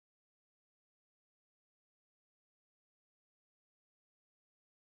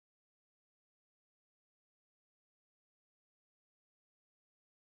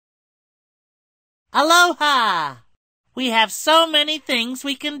Aloha! We have so many things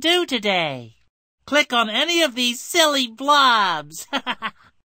we can do today. Click on any of these silly blobs.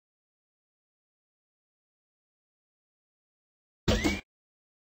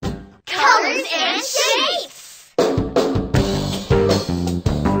 Colors and shapes!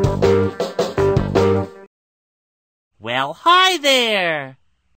 Well, hi there!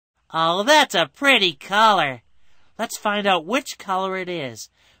 Oh, that's a pretty color. Let's find out which color it is.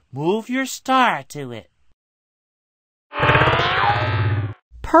 Move your star to it.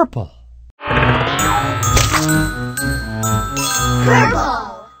 Purple.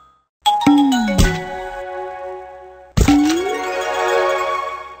 Purple!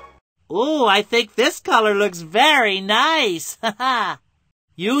 Ooh, I think this color looks very nice.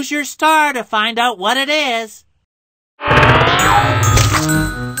 Use your star to find out what it is.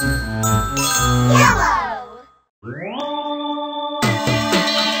 Yellow!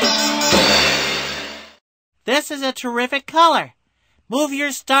 This is a terrific color. Move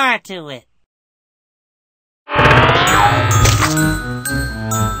your star to it.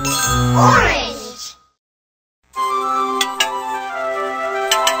 Orange!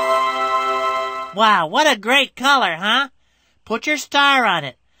 Wow, what a great color, huh? Put your star on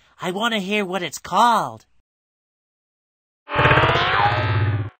it. I want to hear what it's called.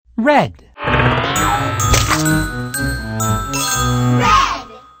 Red. Red!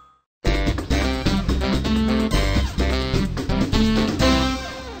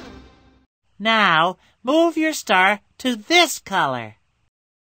 Now, move your star to this color.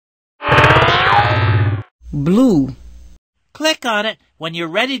 Blue. Click on it when you're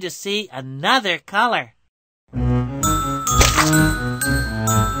ready to see another color. Blue!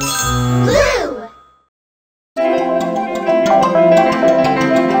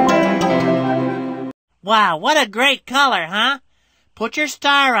 Wow, what a great color, huh? Put your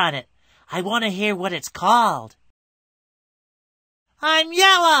star on it. I want to hear what it's called. I'm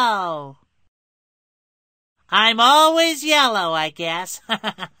yellow. I'm always yellow, I guess.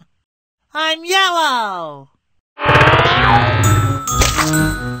 I'm yellow.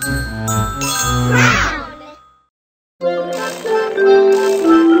 Brown!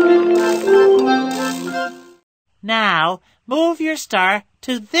 Now, move your star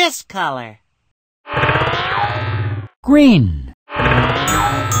to this color. Green.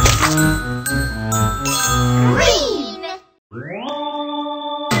 Green!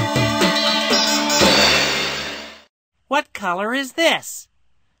 What color is this?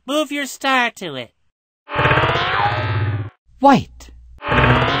 Move your star to it. White.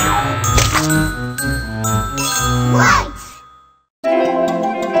 White!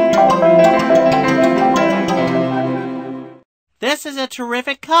 This is a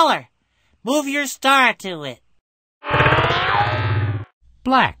terrific color. Move your star to it.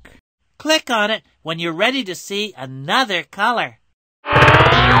 Black. Click on it when you're ready to see another color.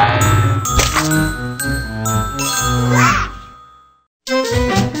 Black!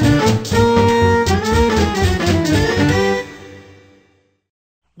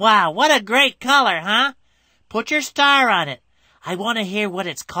 Wow, what a great color, huh? Put your star on it. I want to hear what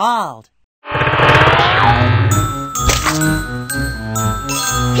it's called.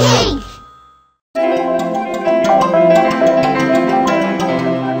 Pink!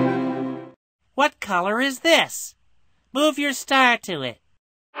 What color is this? Move your star to it.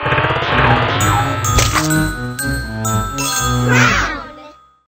 Brown!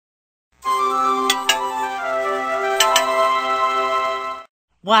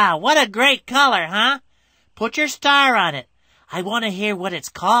 Wow, what a great color, huh? Put your star on it. I want to hear what it's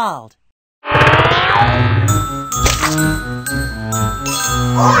called. Orange!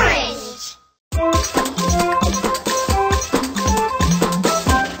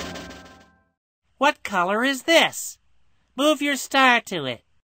 What color is this? Move your star to it.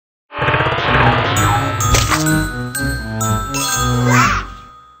 Black!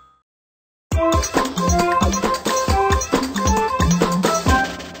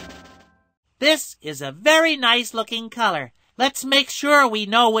 This is a very nice looking color. Let's make sure we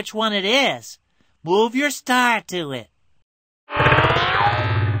know which one it is. Move your star to it.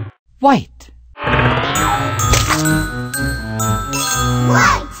 White.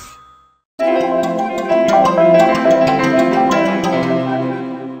 White!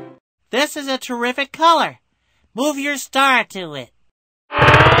 This is a terrific color. Move your star to it.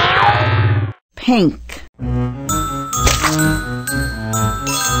 Pink.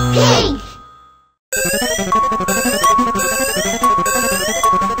 Pink!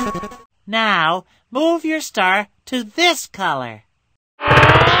 Now, move your star to this color.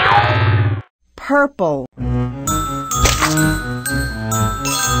 Purple.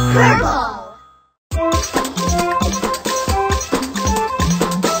 Purple!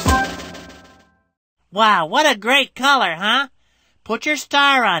 Wow, what a great color, huh? Put your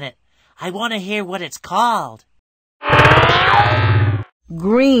star on it. I want to hear what it's called.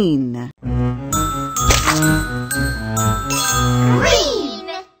 Green. Green.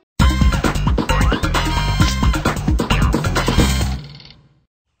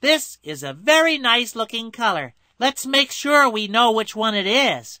 This is a very nice looking color. Let's make sure we know which one it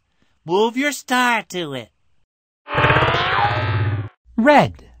is. Move your star to it.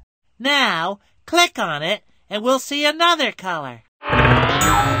 Red. Now, click on it and we'll see another color.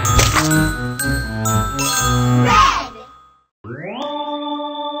 Red.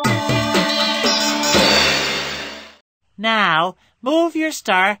 Now, move your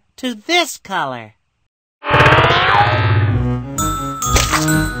star to this color.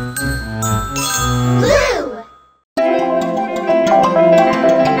 Blue.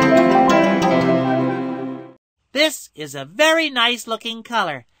 This is a very nice looking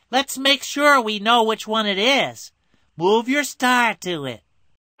color. Let's make sure we know which one it is. Move your star to it.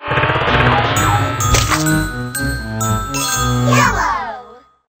 Yellow.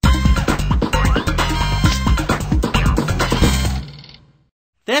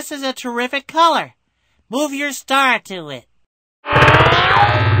 This is a terrific color. Move your star to it.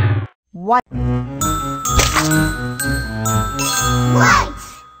 White. White.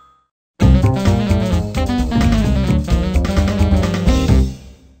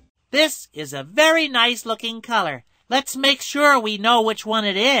 This is a very nice looking color. Let's make sure we know which one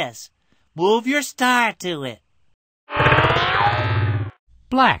it is. Move your star to it.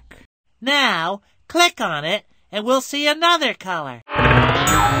 Black. Now, click on it and we'll see another color.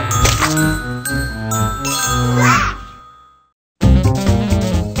 Black.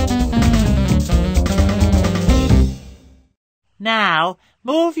 Now,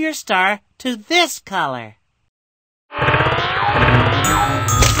 move your star to this color.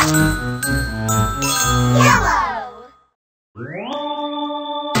 Yellow.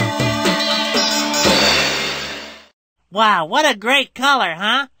 Wow, what a great color,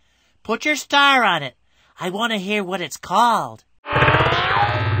 huh? Put your star on it. I want to hear what it's called.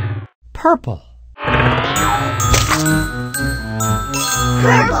 Purple.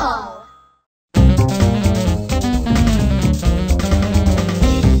 Purple.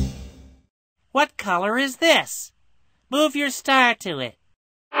 What color is this? Move your star to it.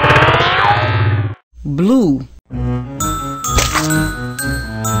 Blue. Blue.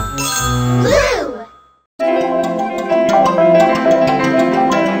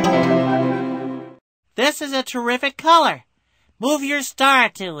 This is a terrific color. Move your star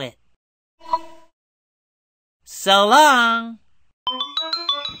to it. So long.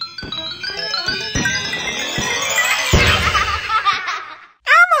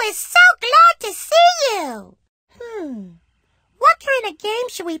 Elmo is so glad to see you. What kind of game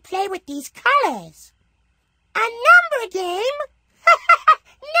should we play with these colors? A number game?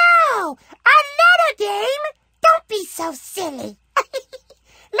 No, a letter game? Don't be so silly.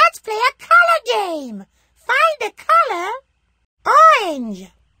 Let's play a color game. Find the color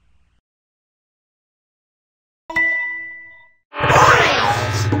orange.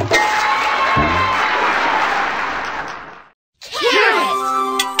 Orange. Carrot.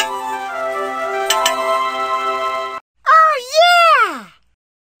 Oh, yeah!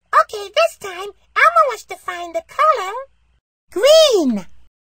 Okay, this time, Elmo wants to find the color green.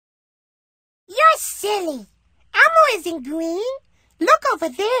 You're silly. Elmo isn't green. Look over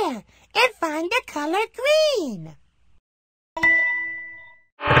there and find the color green.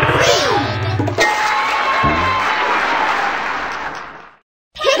 Green.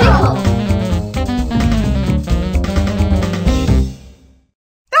 Pickle.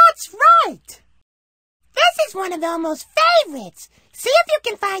 That's right. This is one of Elmo's favorites. See if you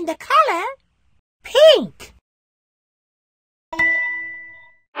can find the color pink.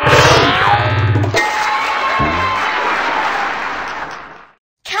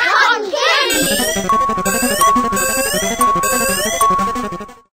 Cotton candy.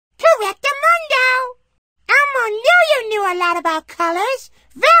 Correctamundo. Elmo knew you knew a lot about colors.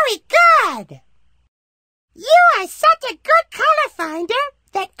 Very good. You are such a good color finder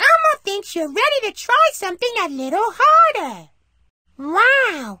that Elmo thinks you're ready to try something a little harder.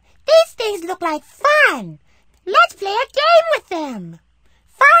 Wow, these things look like fun. Let's play a game with them.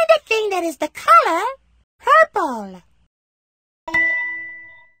 Find a thing that is the color purple.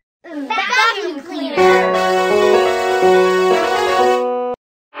 Vacuum cleaner.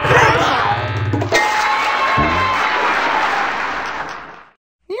 Purple.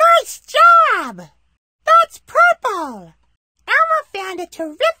 Nice job! That's purple. Elmo found a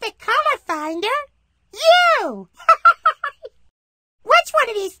terrific color finder. You! Which one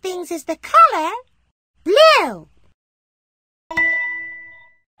of these things is the color Blue.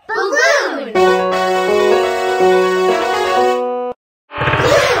 Balloon.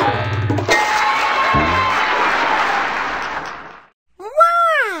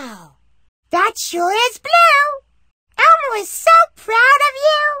 Wow! That sure is blue. Elmo is so proud of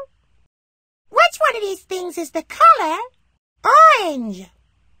you. Which one of these things is the color orange?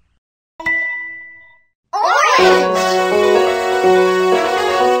 Orange.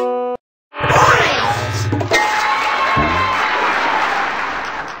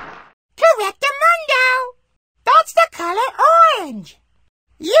 Correctamundo. That's the color orange.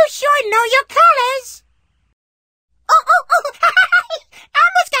 You sure know your colors. Oh,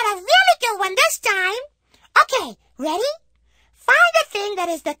 Elmo's got a really good one this time. Okay, ready? Find a thing that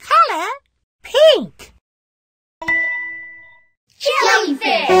is the color pink.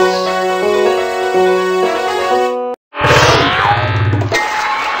 Jellyfish.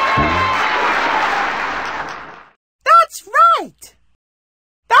 That's right.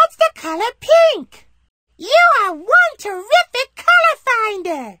 That's the color pink. You are one terrific color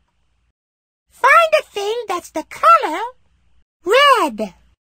finder. Find a thing that's the color red.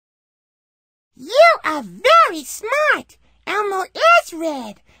 You are very smart. Elmo is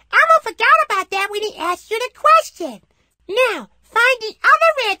red. Elmo forgot about that when he asked you the question. Now, find the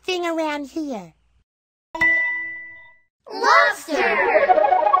other red thing around here. Lobster.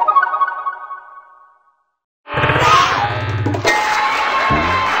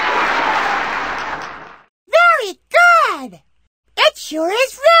 Very good. It sure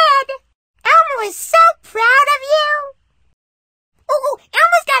is red. Elmo is so proud of you. Oh,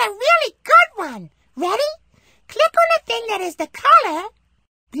 Elmo's got a really good one. Ready? Click on the thing that is the color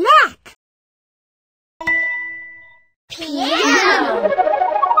black. Piano.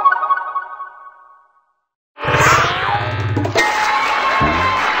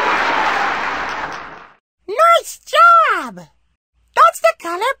 Nice job. That's the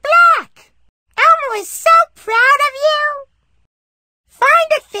color black. Elmo is so proud of you.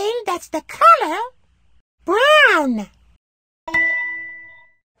 Find a thing that's the color brown.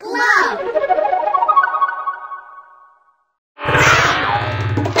 Glove.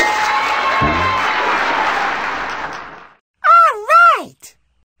 All right.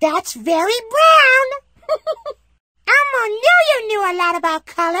 That's very brown. Elmo knew you knew a lot about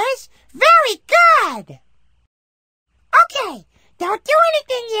colors. Very good. Okay, don't do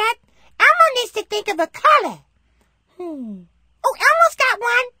anything yet. Elmo needs to think of a color. Oh, Elmo's got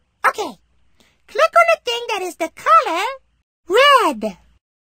one. Okay. Click on the thing that is the color red.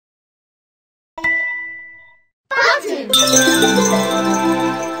 Button.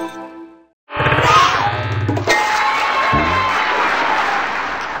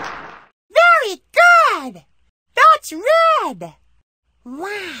 Very good. That's red.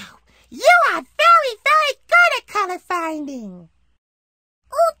 Wow. You are very, very good at color finding.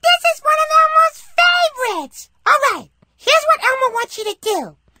 Oh, this is one of Elmo's favorites. All right. Here's what Elmo wants you to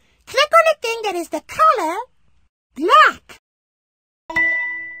do. Click on the thing that is the color black.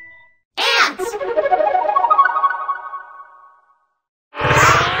 Ant.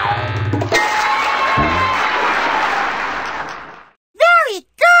 Very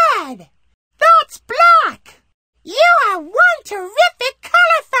good. That's black. You are one terrific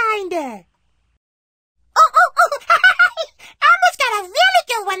color finder. Oh. Elmo's got a really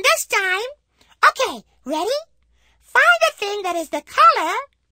good one this time. Okay, ready? Find a thing that is the color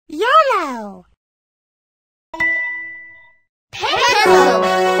yellow. Pencil.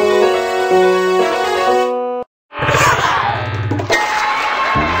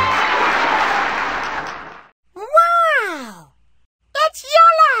 Wow! It's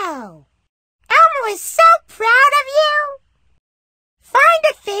yellow. Elmo is so proud of you. Find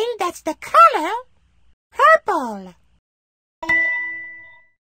a thing that's the color purple.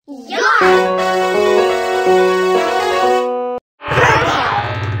 Yarn.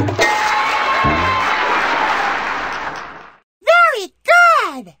 Very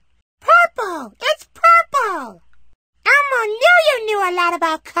good. Purple. It's purple. Elmo knew you knew a lot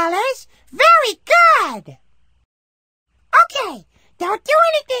about colors. Very good. Okay, don't do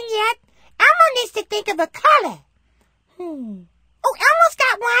anything yet. Elmo needs to think of a color. Oh, Elmo's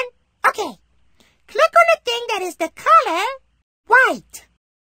got one. Okay, click on the thing that is the color white.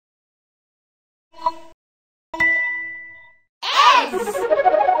 Eggs.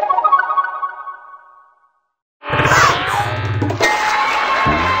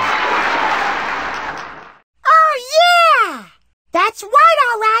 Oh, yeah! That's white,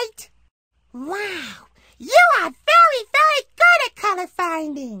 all right. Wow, you are very, very good at color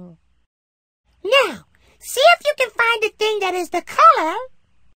finding. Now, see if you can find a thing that is the color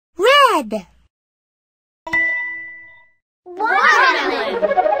red. Watermelon.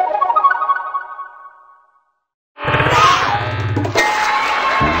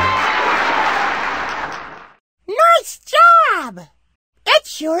 Nice job! It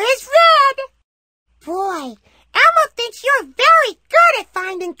sure is red. Boy, Elmo thinks you're very good at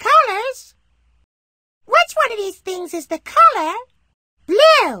finding colors. Which one of these things is the color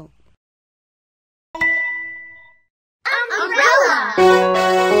blue? Umbrella.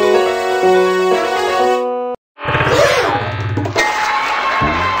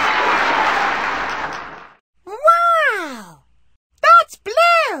 Wow! That's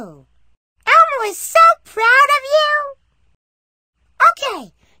blue! Elmo is so proud of you!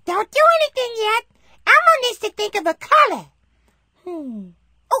 Okay, don't do anything yet. Elmo needs to think of a color. Oh,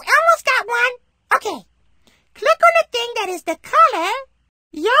 Elmo's got one. Okay, click on the thing that is the color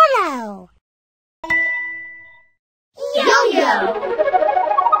yellow. Yo-yo.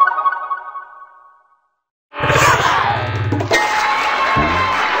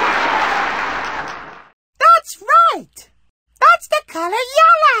 That's right. That's the color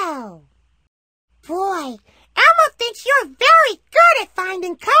yellow. Boy, Elmo thinks you're very good at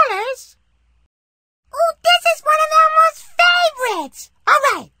finding colors. Oh, this is one of Elmo's favorites. All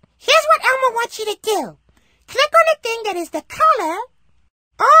right, here's what Elmo wants you to do. Click on the thing that is the color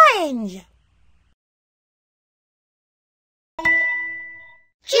orange.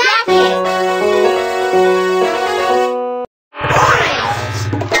 Jacket. Orange.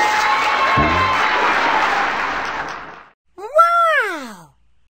 Wow,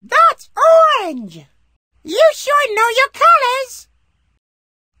 that's orange. You sure know your colors.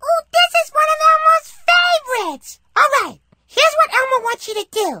 Oh, this is one of Elmo's favorites. All right, here's what Elmo wants you to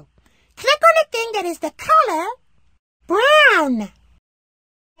do. Click on the thing that is the color brown.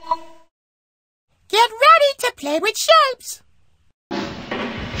 Get ready to play with shapes.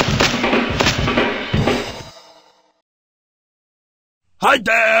 Hi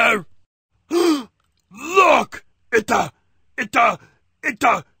there! Look! It's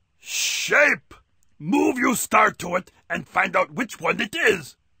a shape! Move your star to it and find out which one it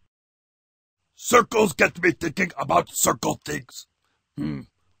is. Circles get me thinking about circle things.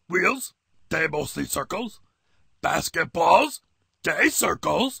 Wheels, they mostly circles. Basketballs, they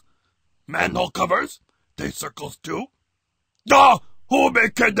circles. Manhole covers, they circles too. Who me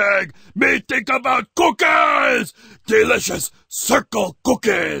kidding? Me think about cookies! Delicious circle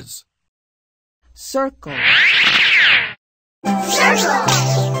cookies! Circle. Circle.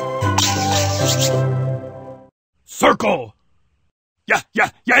 Circle! Yeah.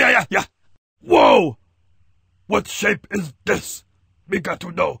 Whoa! What shape is this? Me got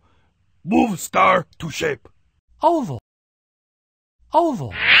to know. Move star to shape. Oval.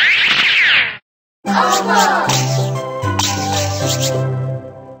 Oval. Oval.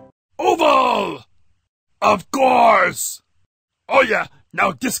 Oval! Of course! Oh yeah,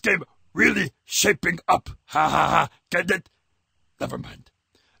 now this game really shaping up. Ha. Get it? Never mind.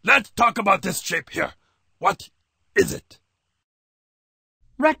 Let's talk about this shape here. What is it?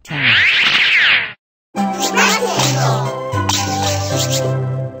 Rectangle.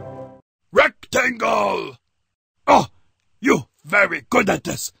 Rectangle! Oh, you very good at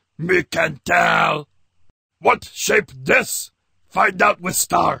this. Me can tell. What shape this? Find out with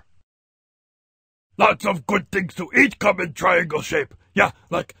star. Lots of good things to eat come in triangle shape. Yeah,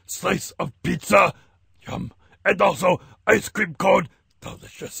 like slice of pizza. Yum. And also ice cream cone.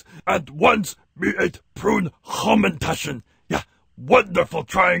 Delicious. And once me ate prune Hammentaschen. Yeah, wonderful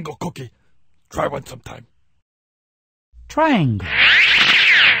triangle cookie. Try one sometime. Triangle.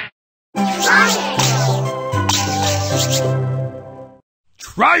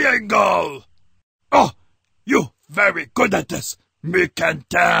 Triangle! Oh, you very good at this. Me can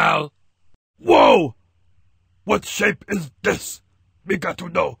tell. Whoa! What shape is this? Me got to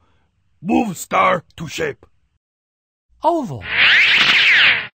know. Move star to shape. Oval.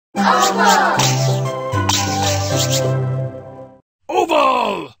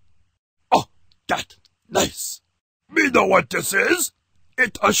 Oval! Oh, that nice. Me know what this is.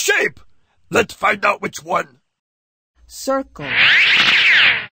 It's a shape. Let's find out which one. Circle.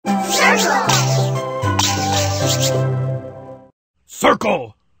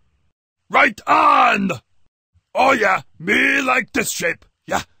 Circle. Right on. Oh yeah, me like this shape.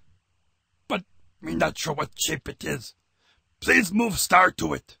 Yeah. But me not sure what shape it is. Please move star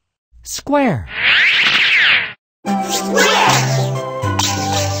to it. Square.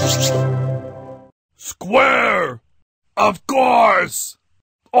 Square. Of course.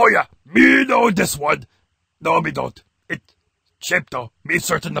 Oh yeah, me know this one. No, me don't. It shape though. Me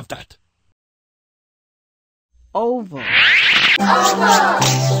certain of that. Oval.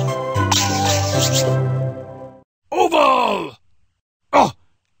 Oval.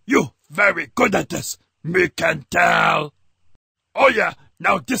 very good at this. Me can tell. Oh yeah,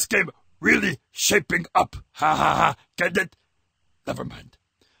 now this game really shaping up. Ha ha ha. Get it? Never mind.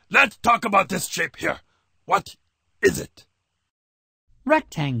 Let's talk about this shape here. What is it?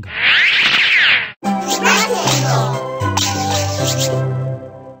 Rectangle.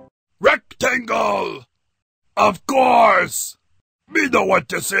 Rectangle! Of course! Me know what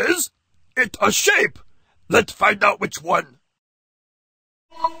this is. It's a shape. Let's find out which one.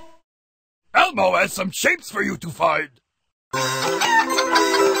 Elmo has some shapes for you to find.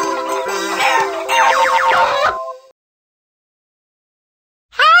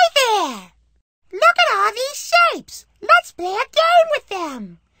 Hi there! Look at all these shapes. Let's play a game with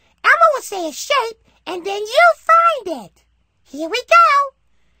them. Emma will say a shape, and then you find it. Here we go.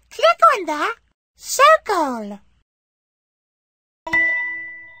 Click on the circle.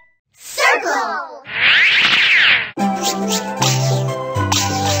 Circle.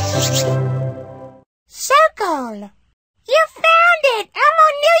 Circle. You found it. Elmo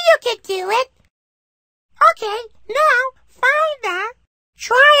knew you could do it. Okay, now find the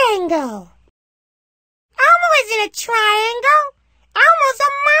triangle. Elmo isn't a triangle. Elmo's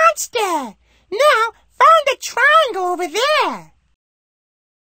a monster. Now find the triangle over there.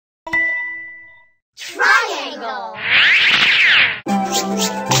 Triangle.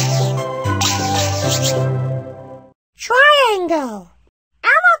 Triangle.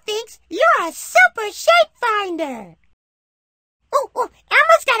 Elmo thinks you're a super shape finder. Ooh,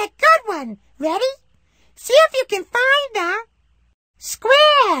 Elmo's got a good one. Ready? See if you can find the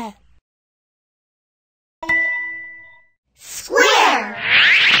square. Square.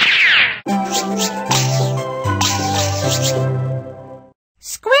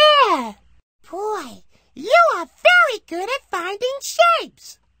 Square. Boy, you are very good at finding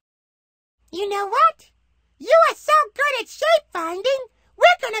shapes. You know what? You are so good at shape finding,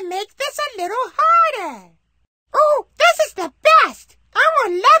 we're going to make this a little harder. Oh, this is the best.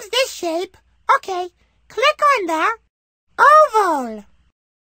 Elmo loves this shape. Okay, click on the oval.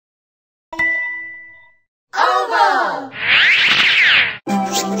 Oval.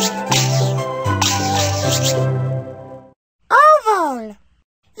 Oval.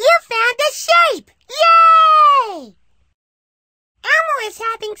 You found the shape. Yay! Elmo is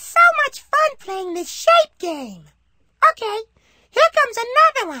having so much fun playing this shape game. Okay, here comes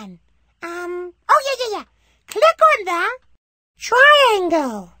another one. Yeah. Click on the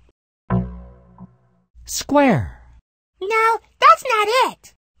triangle. Square. No, that's not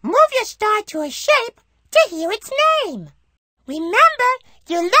it. Move your star to a shape to hear its name. Remember,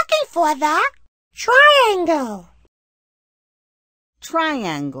 you're looking for the triangle.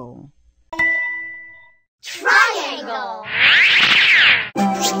 Triangle. Triangle.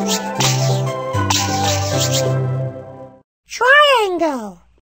 Triangle.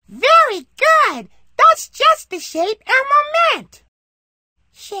 Very good. That's just the shape Elmo meant.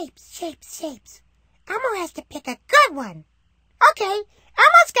 Shapes. Elmo has to pick a good one. Okay,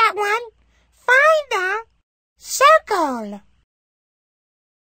 Elmo's got one. Find the circle.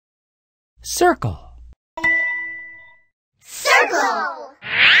 Circle. Circle.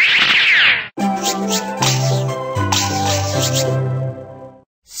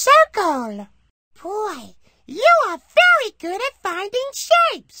 Circle. Boy, you are very good at finding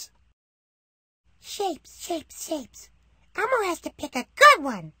shapes. Shapes. Elmo has to pick a good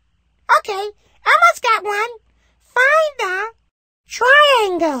one. Okay, Elmo's got one. Find the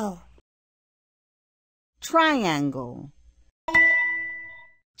triangle. Triangle.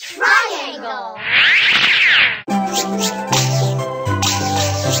 Triangle.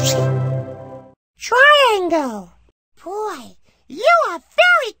 Triangle. Boy, you are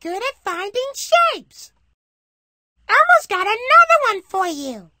very good at finding shapes. Elmo's got another one for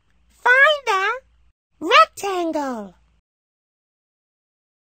you. Find the rectangle.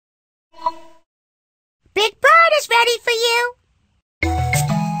 Big Bird is ready for you.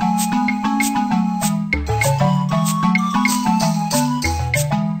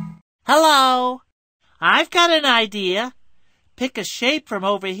 Hello. I've got an idea. Pick a shape from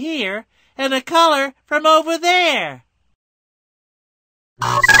over here and a color from over there.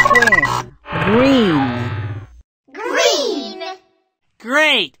 Square. Green. Green.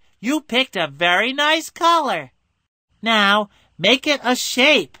 Great. You picked a very nice color. Now, make it a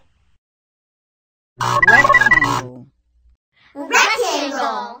shape. Rectangle.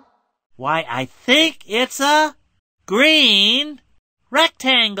 Rectangle. Why, I think it's a green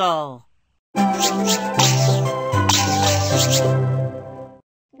rectangle.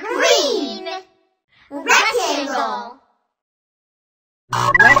 Green. Rectangle.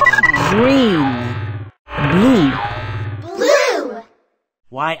 Green. Blue. Blue.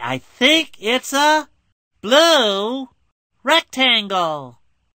 Why, I think it's a blue rectangle.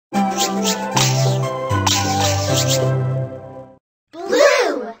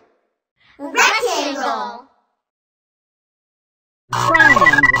 Blue. Rectangle.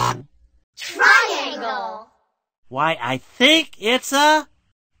 Triangle. Triangle. Why, I think it's a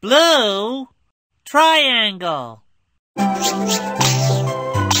blue triangle.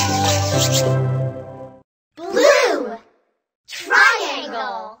 Blue.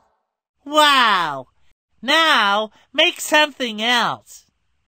 Triangle. Wow! Now make something else.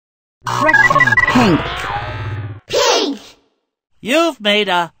 Rectangle. Pink. Pink. You've made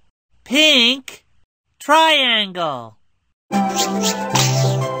a pink triangle.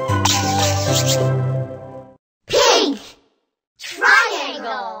 Pink.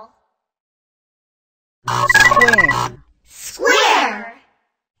 Triangle. Square. Square.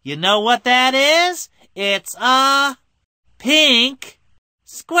 You know what that is? It's a pink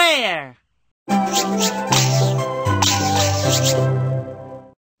square.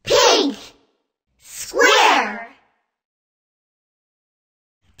 Pink. Square.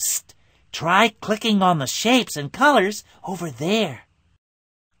 Psst! Try clicking on the shapes and colors over there.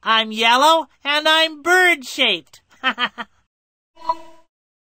 I'm yellow and I'm bird-shaped.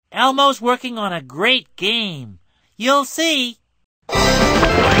 Elmo's working on a great game. You'll see.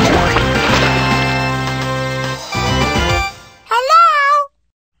 Hello?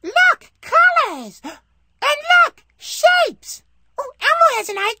 Look, colors. And look, shapes. Oh, Elmo has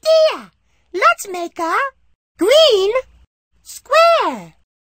an idea. Let's make a green square.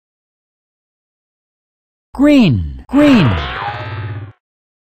 Green. Green.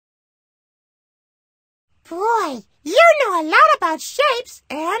 Boy, you know a lot about shapes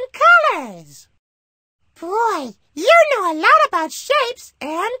and colors. Boy, you know a lot about shapes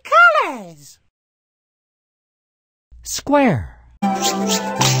and colors. Square.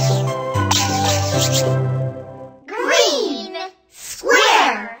 Green.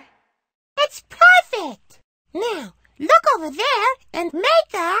 Square. It's perfect. Now, look over there and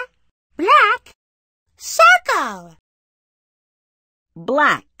make a black circle.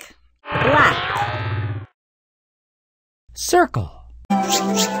 Black. Black. Circle.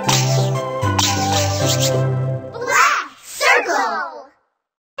 Black. Circle.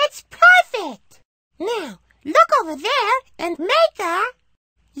 It's perfect. Now, look over there and make a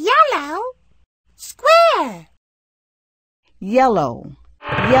yellow square. Yellow.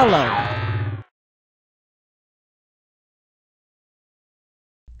 Yellow.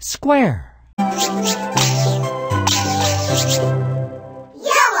 Square.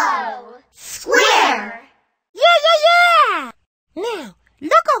 Yellow. Square. Yeah. Now,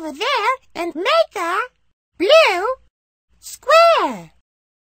 look over there and make a blue square.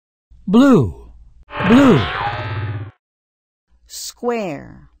 Blue. Blue.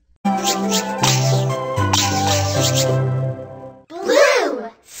 Square.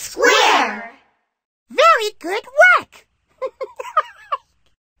 Blue. Square. Very good work.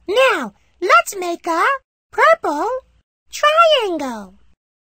 Now, let's make a purple triangle.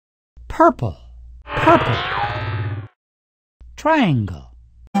 Purple. Purple. Triangle.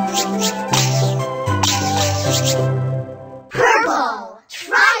 Purple.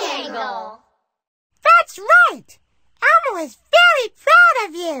 Triangle. That's right. Elmo is very proud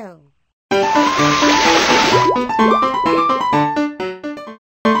of you.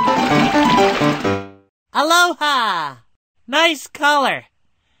 Aloha! Nice color.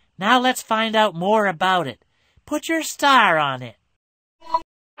 Now let's find out more about it. Put your star on it.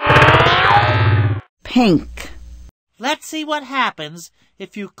 Pink. Let's see what happens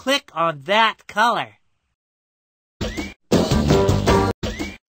if you click on that color.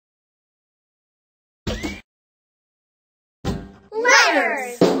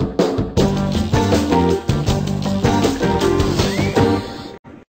 Letters.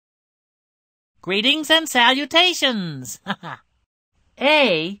 Greetings and salutations.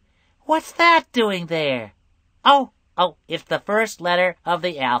 A, what's that doing there? Oh, it's the first letter of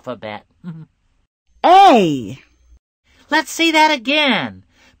the alphabet. A. Let's see that again.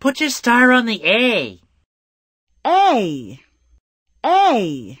 Put your star on the A. A.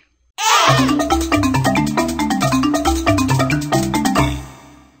 A.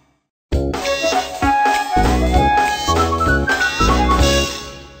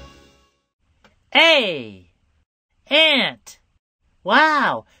 A. Ant.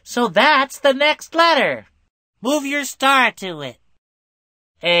 Wow, so that's the next letter. Move your star to it.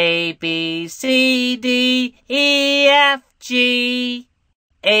 A, B, C, D, E, F, G,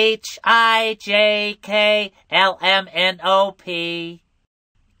 H, I, J, K, L, M, N, O, P,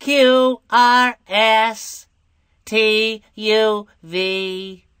 Q, R, S, T, U,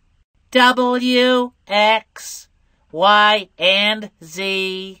 V, W, X, Y, and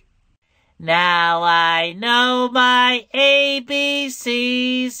Z. Now I know my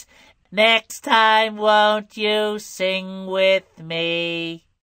ABCs. Next time, won't you sing with me?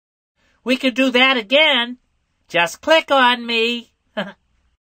 We could do that again. Just click on me.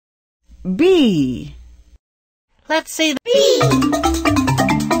 B. Let's see the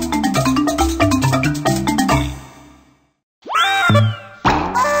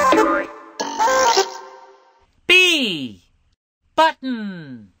B.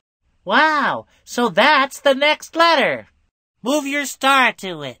 Button. Wow, so that's the next letter. Move your star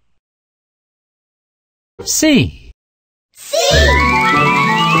to it. C. C.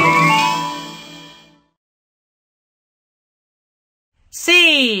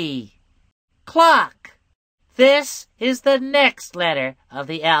 C. Clock. This is the next letter of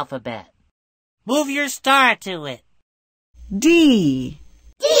the alphabet. Move your star to it. D.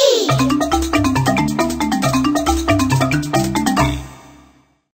 D.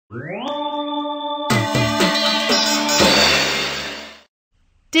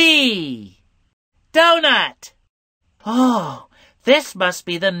 D. Donut. Oh, this must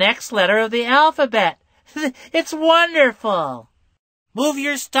be the next letter of the alphabet. It's wonderful. Move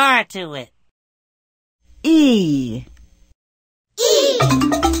your star to it. E. E.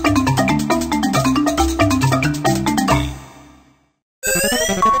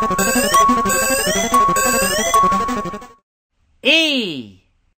 E.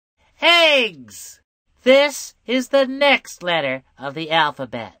 Eggs. This is the next letter of the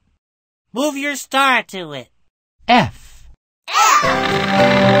alphabet. Move your star to it. F.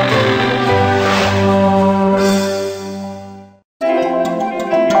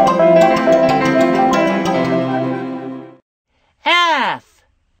 F.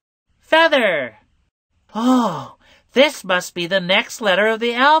 Feather. Oh, this must be the next letter of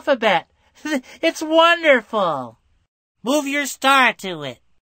the alphabet. It's wonderful. Move your star to it.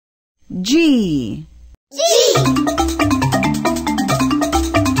 G. G.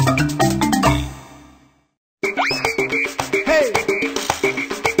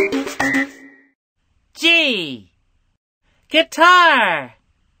 G. Guitar.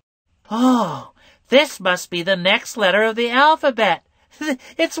 Oh, this must be the next letter of the alphabet.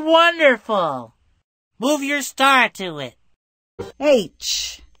 It's wonderful. Move your star to it.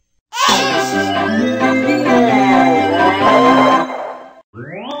 H.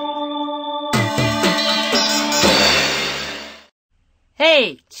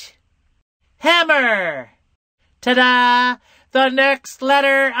 H. Hammer. Ta-da! The next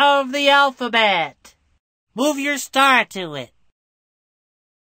letter of the alphabet. Move your star to it.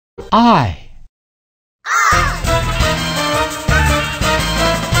 I.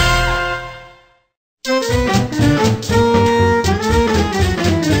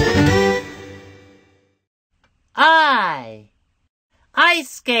 I. Ice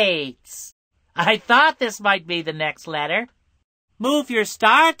skates. I thought this might be the next letter. Move your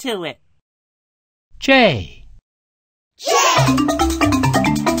star to it. J. J.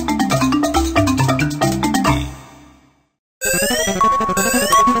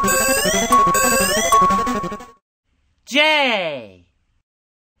 J.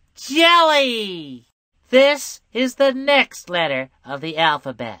 Jelly. This is the next letter of the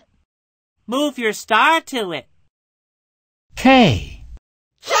alphabet. Move your star to it. K.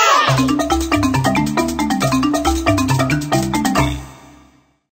 K.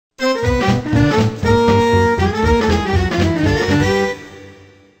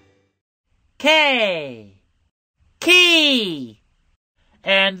 K. Key.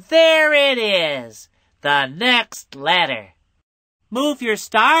 And there it is, the next letter. Move your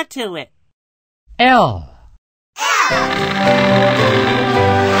star to it. L.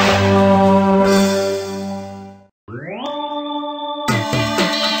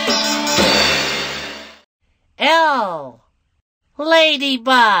 L.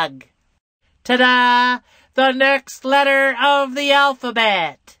 Ladybug. Ta-da! The next letter of the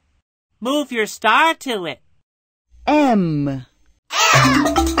alphabet. Move your star to it. M.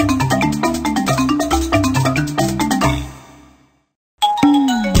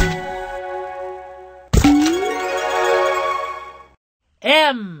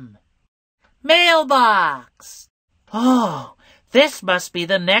 M. Mailbox. Oh, this must be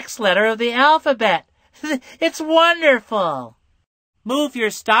the next letter of the alphabet. It's wonderful. Move your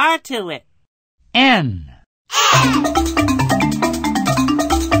star to it. N.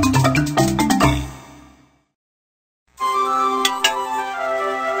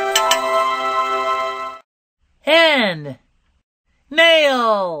 N.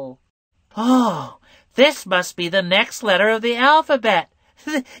 Nail. Oh, This must be the next letter of the alphabet.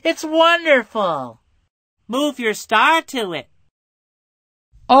 It's wonderful. Move your star to it.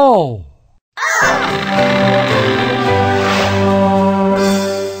 O.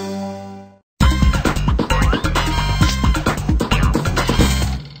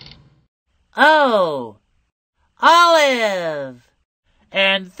 O. Olive.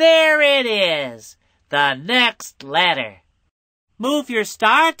 And there it is, the next letter. Move your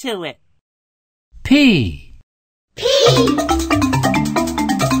star to it. P. P.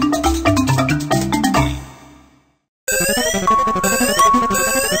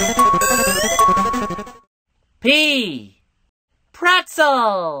 P.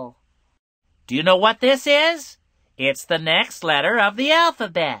 Pretzel. Do you know what this is? It's the next letter of the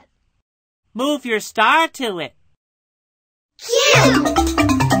alphabet. Move your star to it. Q.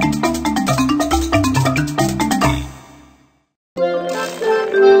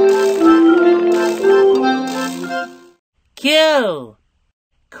 Q.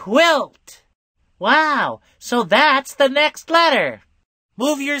 Quilt. Wow, so that's the next letter.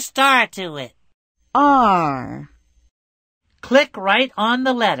 Move your star to it. R. Click right on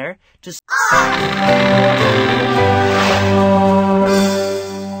the letter to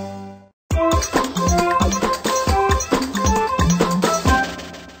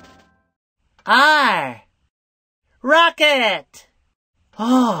R. Rocket.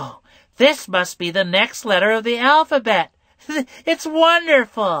 Oh, this must be the next letter of the alphabet. It's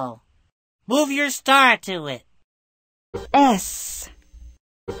wonderful. Move your star to it. S.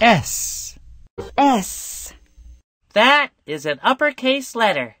 S. S. That is an uppercase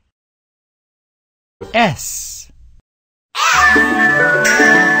letter. S.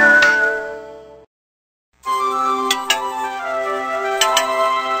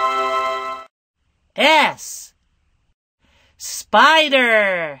 S.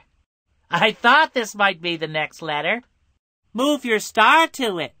 Spider. I thought this might be the next letter. Move your star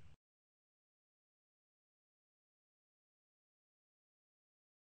to it.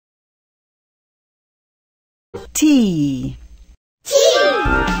 T. T.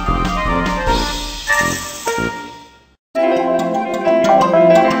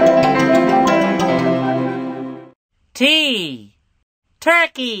 T.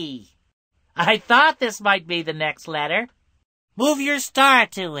 Turkey. I thought this might be the next letter. Move your star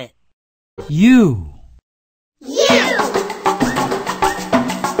to it. U. U.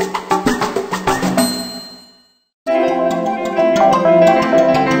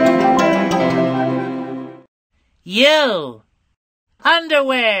 U.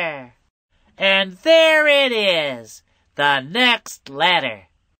 Underwear. And there it is, the next letter.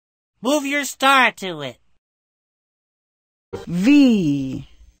 Move your star to it. V.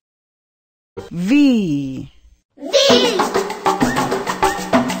 V. V.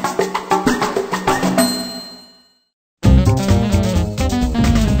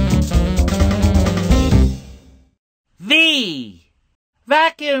 V.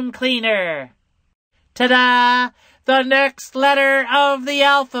 Vacuum cleaner. Ta-da! The next letter of the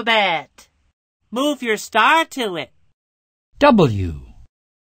alphabet. Move your star to it. W.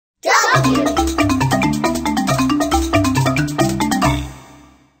 W.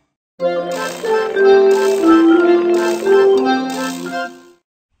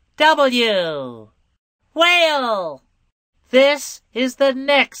 W. Whale. This is the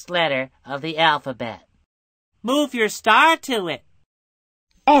next letter of the alphabet. Move your star to it.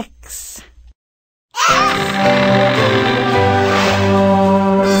 X.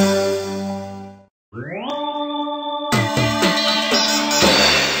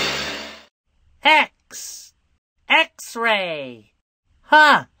 X. X-ray.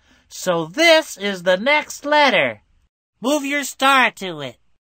 Huh. So this is the next letter. Move your star to it.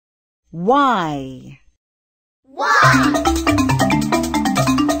 Y. Y.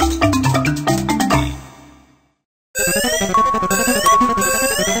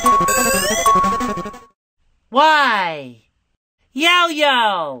 Y.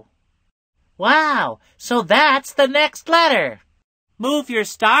 Yo-yo. Wow, so that's the next letter. Move your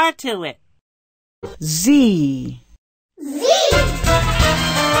star to it. Z. Z.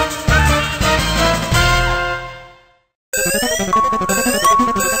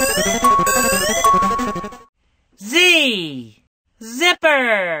 Z.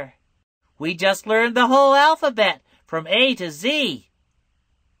 Zipper. We just learned the whole alphabet from A to Z.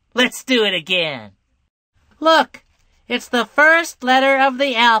 Let's do it again. Look, it's the first letter of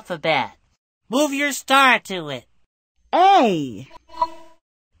the alphabet. Move your star to it. A.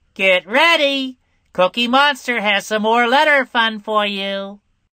 Get ready. Cookie Monster has some more letter fun for you.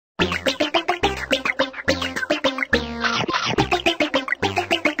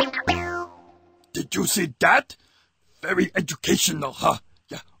 Did you you see that? Very educational, huh?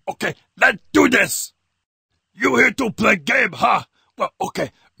 Yeah, okay, let's do this. You here to play game, huh? Well,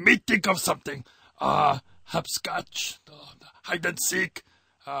 okay, me think of something. Hopscotch, hide and seek,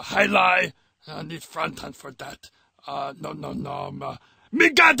 highlight. Need front hand for that. No. Me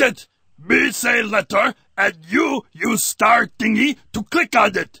got it! Me say letter, and you use star thingy to click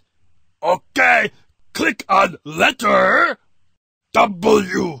on it. Okay, click on letter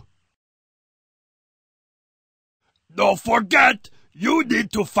W. Don't forget, you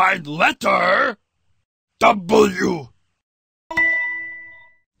need to find letter W.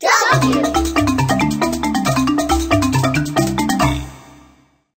 W.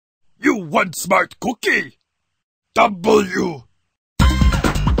 You one smart cookie. W.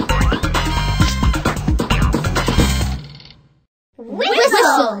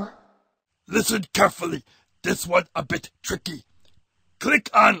 Whistle. Listen carefully. This one a bit tricky. Click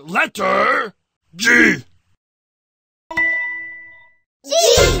on letter G. G.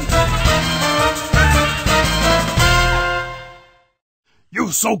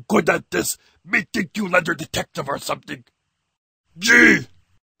 You so good at this. Me think you letter detective or something. G.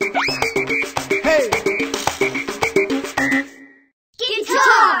 Hey.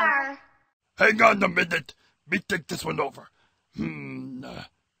 Guitar. Hang on a minute. Me think this one over.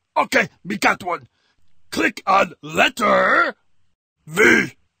 Okay, me got one. Click on letter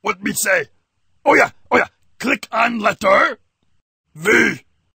V. What me say? Oh yeah. Click on letter V.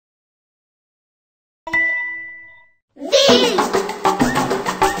 V.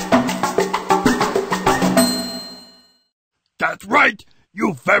 That's right.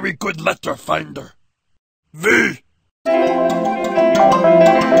 You very good letter finder. V.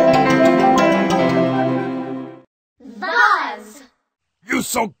 Vase. You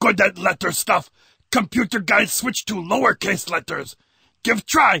so good at letter stuff. Computer guys switch to lowercase letters. Give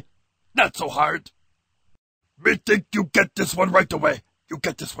try. Not so hard. Me think you get this one right away. You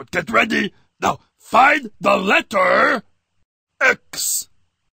get this one. Get ready. Now find the letter X.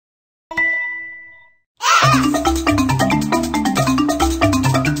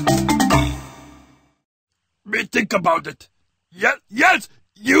 Me think about it. Yes,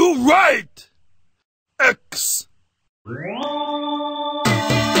 you right. X.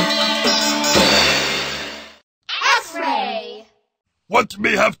 X-ray. What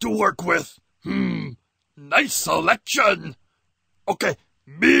me have to work with? Nice selection. Okay,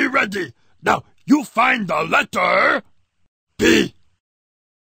 me ready. Now you find the letter P.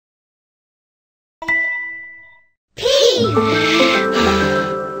 P.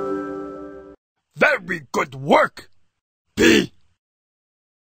 Very good work. P.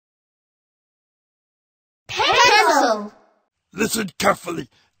 Pencil. Listen carefully.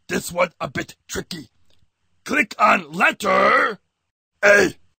 This one a bit tricky. Click on letter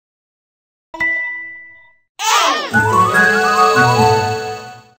A.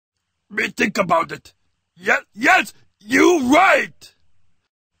 Me think about it. Yes, you right.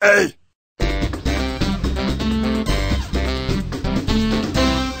 A.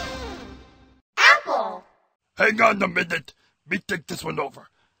 Apple. Hang on a minute. Me think this one over.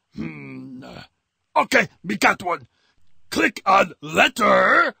 Okay, me got one. Click on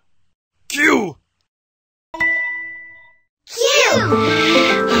letter Q. Q.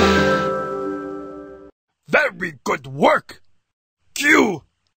 Very good work. Q.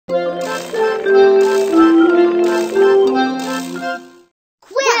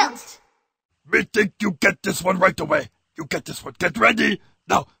 Quilt. Me think you get this one right away. You get this one. Get ready.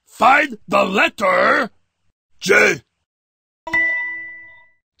 Now find the letter J.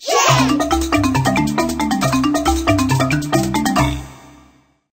 J.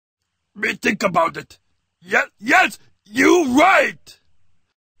 Me think about it. Yes, you right.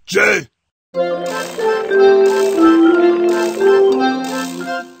 J.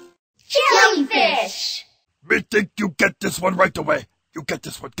 Jellyfish. Me think you get this one right away. You get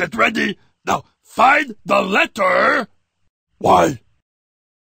this one. Get ready. Now find the letter Y.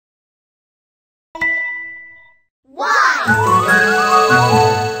 Y.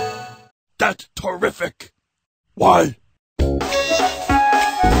 That's terrific. Y.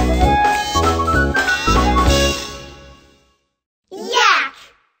 Yak.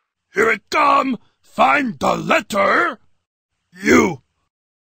 Here it come. Find the letter U.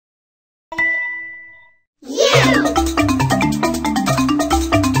 U.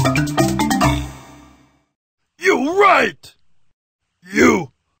 You right.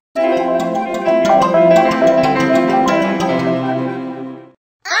 U.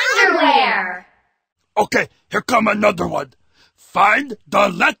 Underwear. Okay, here come another one. Find the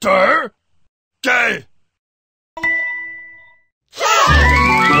letter K. K.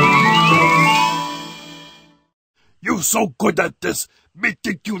 You so good at this, me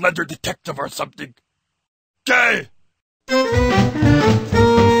think you letter detective or something. K.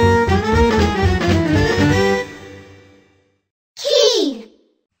 Key.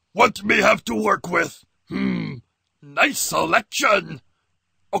 What me have to work with? Nice selection.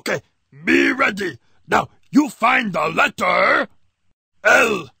 Okay, me ready. Now, you find the letter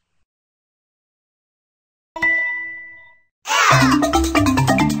L.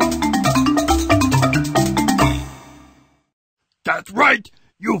 That's right,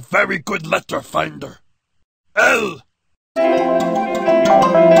 you very good letter finder. L.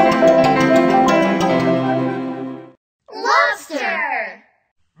 Lobster.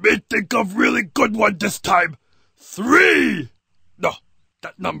 Me think of really good one this time. 3. No,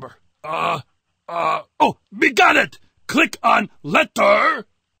 that number. Oh, me got it. Click on letter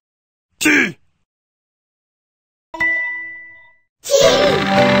T. T.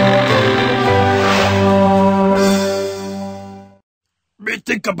 Me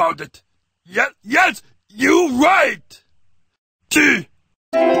think about it. Yes, you right. T.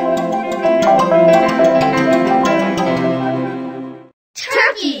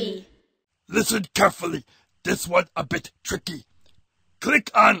 Turkey. Listen carefully. This one a bit tricky. Click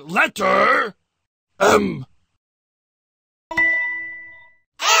on letter M.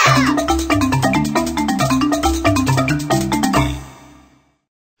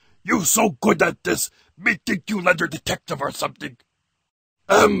 You so good at this, me think you letter detective or something.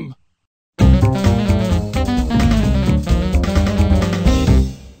 M.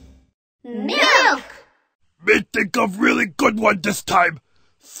 Milk. Me think of really good one this time.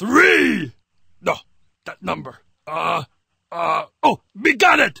 3. No, that number. Oh, me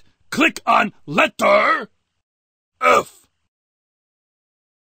got it. Click on letter F.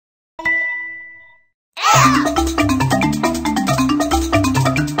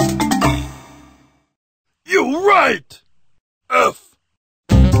 You right. F.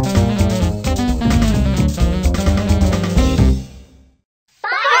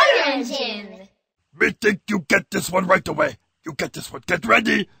 Fire engine. Me think you get this one right away. You get this one. Get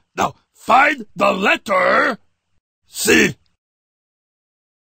ready. Now, find the letter C.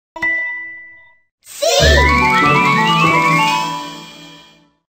 C.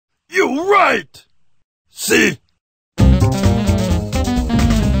 You right. C.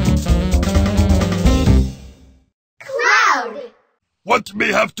 Cloud. What me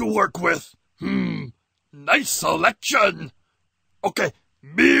have to work with? Nice selection. Okay,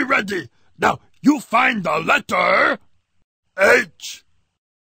 me ready. Now, you find the letter H.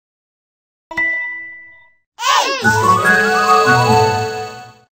 H.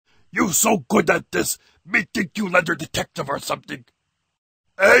 You so good at this, me think you letter detective or something.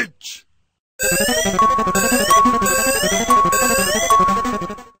 H.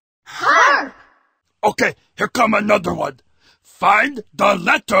 Harp. Okay, here come another one. Find the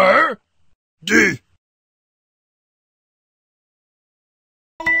letter D.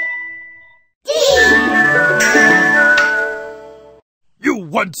 D. You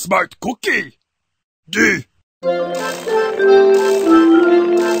one smart cookie. D.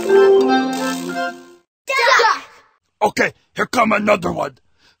 Duck. Okay, here come another one.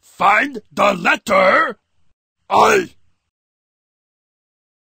 Find the letter I.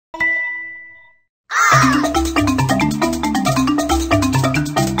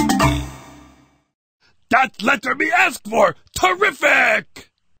 That letter me asked for.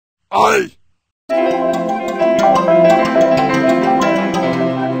 Terrific. I.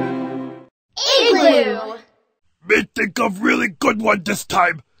 Igloo. Me think of really good one this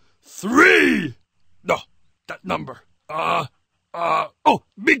time. 3. No, that number. Oh,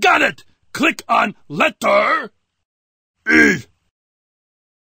 me got it. Click on letter E.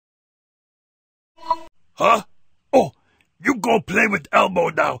 Huh? Oh, you go play with Elmo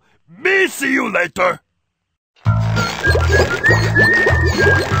now. Me see you later.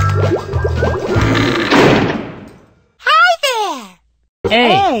 Hi there!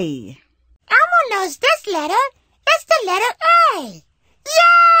 A. Elmo knows this letter. It's the letter A.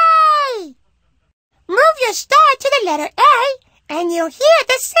 Yay! Move your star to the letter A, and you'll hear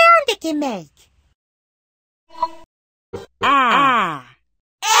the sound it can make. A.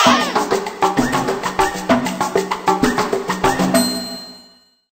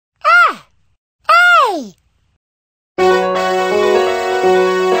 A.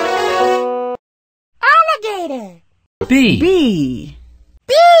 Alligator. B. B.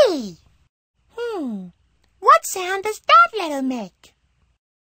 B. What sound does that letter make?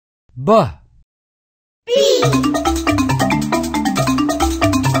 B. B.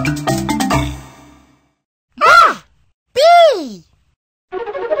 Ah! B.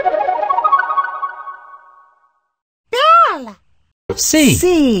 B. C.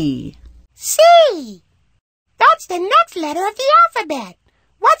 C. C. That's the next letter of the alphabet.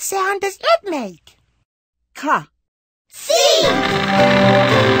 What sound does it make? K. C.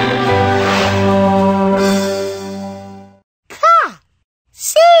 K.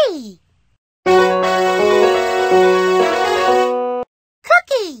 C.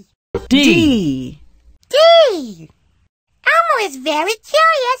 Cookie. D. D. Elmo is very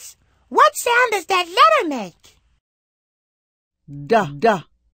curious. What sound does that letter make? D. D.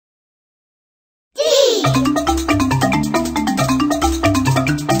 D.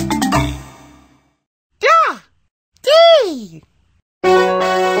 Duh. D.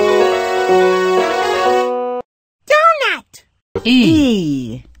 Donut.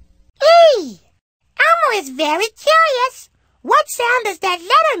 E. E. Elmo is very curious. What sound does that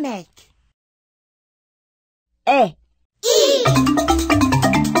letter make? E. E.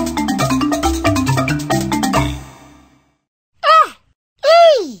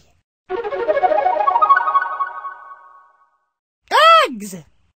 E. Eggs.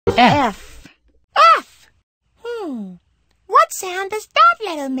 F. F. What sound does that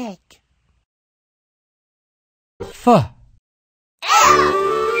letter make? F.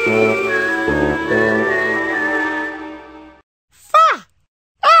 F.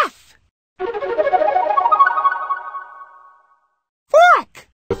 F. Fork.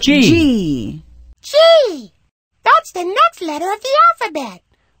 G. G. G. That's the next letter of the alphabet.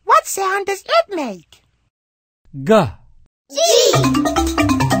 What sound does it make? G. G.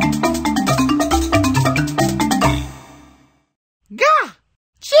 G.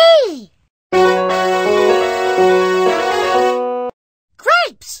 G.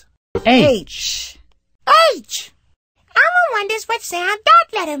 Grapes. H. H. Elmo wonders what sound that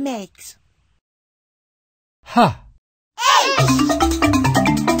letter makes. H. H.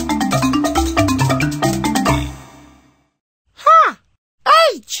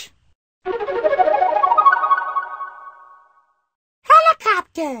 H.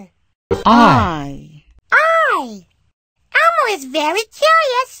 Helicopter. I. I. Elmo is very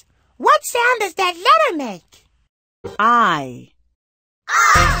curious. What sound does that letter make? I.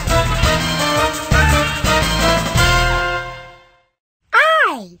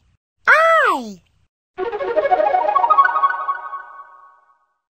 I. I.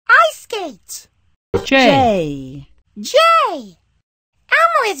 Ice skates. J. J. J.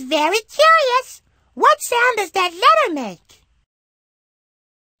 Elmo is very curious. What sound does that letter make?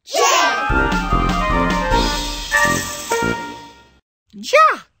 J. J.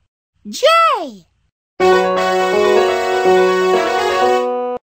 J.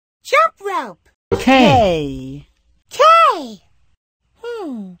 Jump rope. K. K.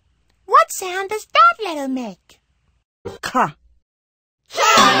 K. What sound does that letter make? K. K.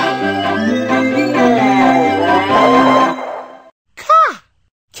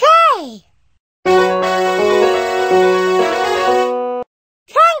 K.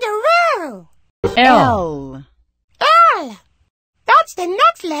 Kangaroo. L. L. That's the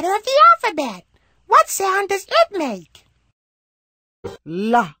next letter of the alphabet. What sound does it make?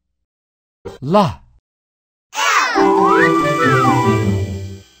 L. L.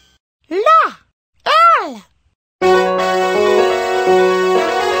 L. L.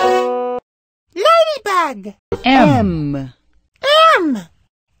 Ladybug. M. M.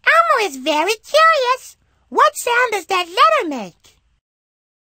 Elmo is very curious. What sound does that letter make?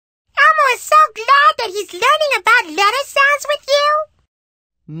 Elmo is so glad that he's learning about letter sounds with you.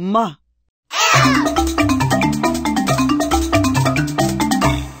 M. Ma.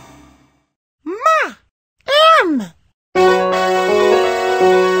 M.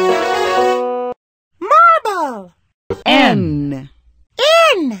 Marble. N.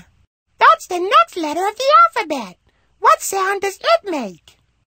 N. That's the next letter of the alphabet. What sound does it make?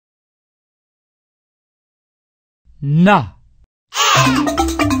 N.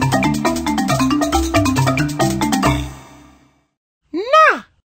 N.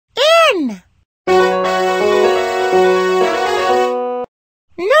 N.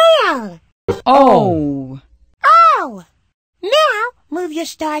 Nail. O. O. Now move your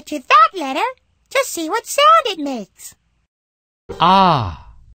star to that letter to see what sound it makes.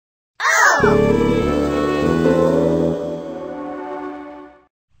 Ah.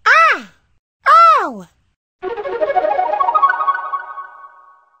 Ah. O.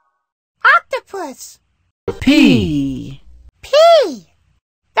 Octopus. P. P.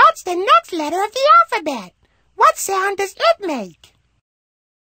 That's the next letter of the alphabet. What sound does it make?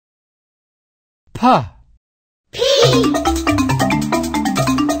 P. P.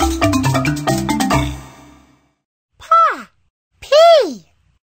 Pa. P.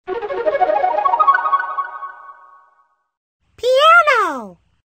 Piano.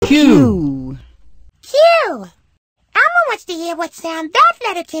 Q. Q. Elmo wants to hear what sound that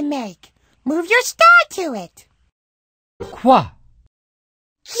letter can make. Move your star to it. Qua.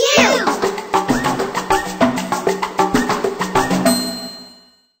 Q.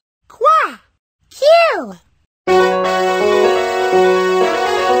 Qua. Q.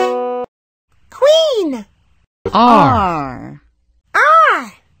 Queen. R.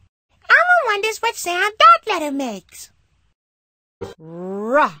 R. Elmo wonders what sound that letter makes.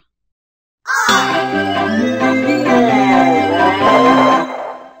 R.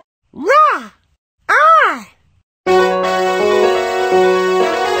 Ra. R.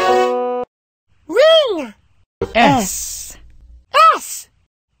 Ring. S. S.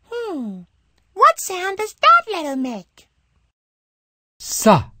 What sound does that letter make?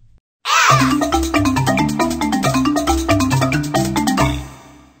 Sa.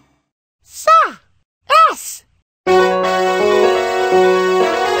 Sa. S.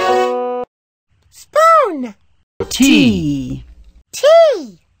 Spoon. T. T.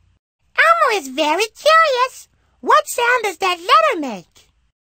 Elmo is very curious. What sound does that letter make?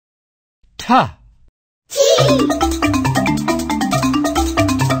 Ta. T.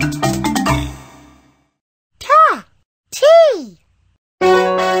 Ta. T.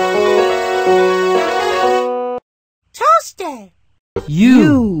 Toaster.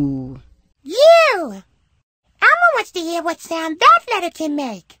 U. U. Elmo wants to hear what sound that letter can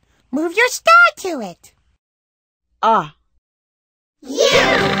make. Move your star to it. A. Ah.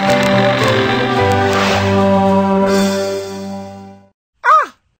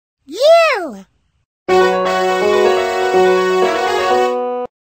 U.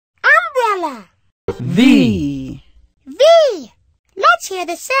 Umbrella. V. V. Let's hear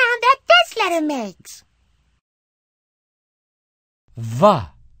the sound that this letter makes.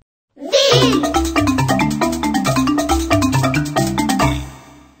 Va. V.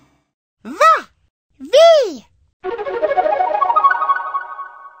 Va. V.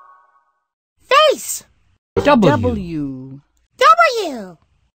 Face. W. W. W.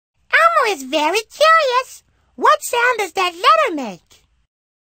 Elmo is very curious. What sound does that letter make?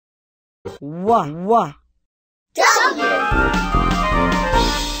 W. W.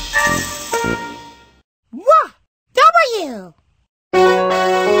 W. W.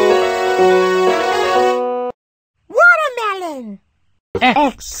 Watermelon.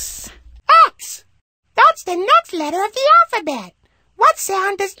 X. X. That's the next letter of the alphabet. What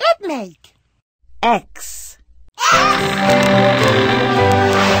sound does it make? X.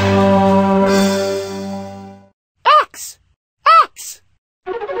 X. X.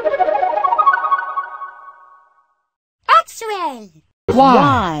 X-ray. Y.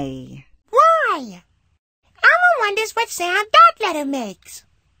 Y. Y. Elmo wonders what sound that letter makes.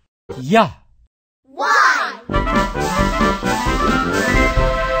 Ya. Y.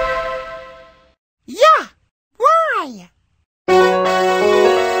 Yeah. Y.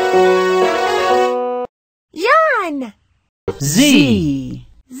 Yarn. Z.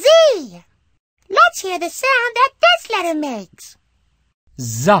 Z. Let's hear the sound that this letter makes.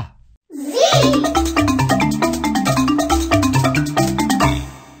 Z. Z.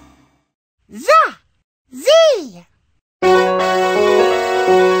 Z. Z.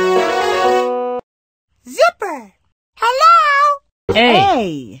 Zipper. Hello? A.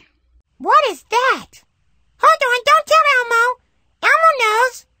 A. What is that? Hold on, don't tell Elmo. Elmo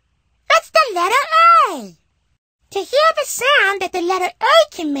knows. It's the letter A. To hear the sound that the letter A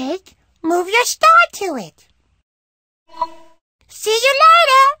can make, move your star to it. See you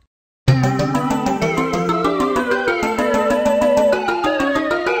later.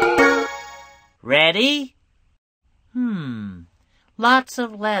 Ready? Lots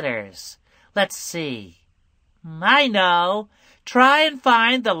of letters. Let's see. I know. Try and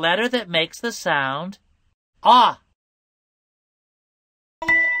find the letter that makes the sound ah.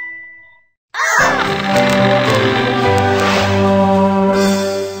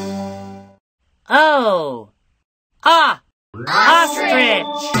 O. Ah. Ostrich.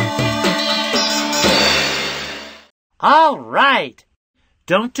 All right.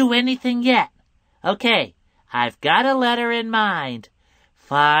 Don't do anything yet. Okay, I've got a letter in mind.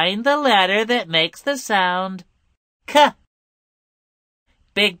 Find the letter that makes the sound K.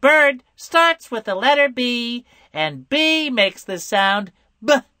 Big Bird starts with the letter B, and B makes the sound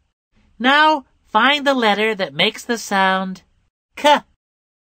B. Now, find the letter that makes the sound K.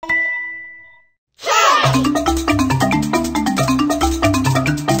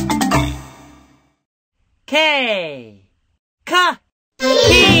 K. K.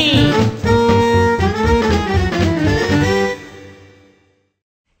 Key.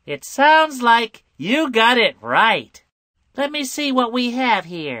 It sounds like you got it right. Let me see what we have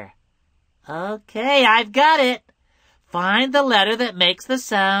here. Okay, I've got it. Find the letter that makes the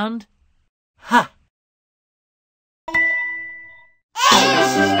sound H.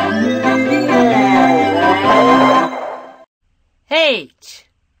 H.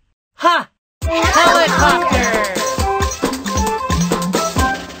 Ha! Helicopter!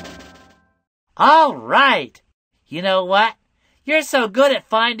 All right. You know what? You're so good at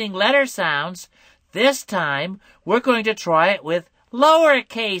finding letter sounds. This time, we're going to try it with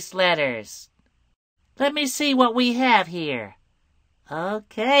lowercase letters. Let me see what we have here.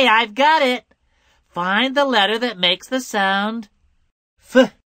 Okay, I've got it. Find the letter that makes the sound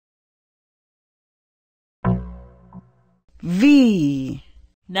F. V.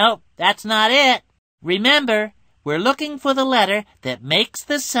 Nope, that's not it. Remember, we're looking for the letter that makes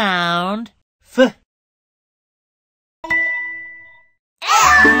the sound F.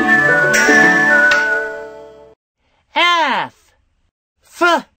 F.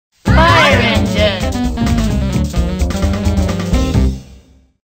 F. Fire engine.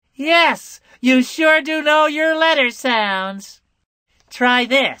 Yes, you sure do know your letter sounds. Try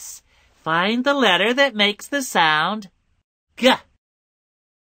this. Find the letter that makes the sound G.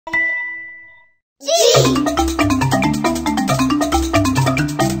 G.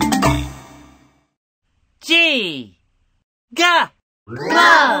 G. G.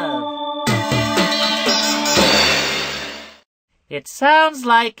 Glove. It sounds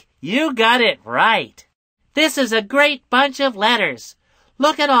like you got it right. This is a great bunch of letters.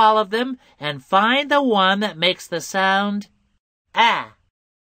 Look at all of them and find the one that makes the sound A.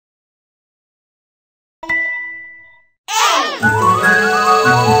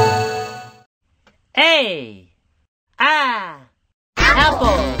 A. A.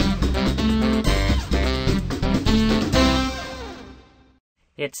 Apple.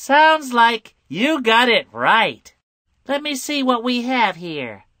 It sounds like you got it right. Let me see what we have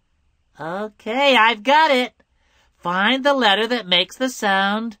here. Okay, I've got it. Find the letter that makes the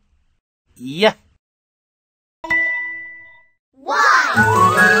sound Y. Y.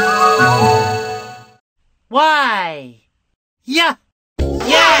 Y. Yeah.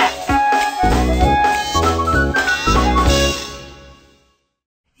 Yes.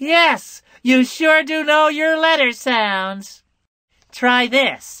 Yes, you sure do know your letter sounds. Try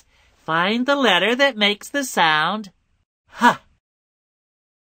this. Find the letter that makes the sound H.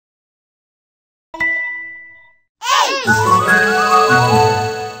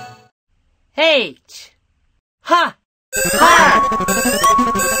 H. Ha. Heart.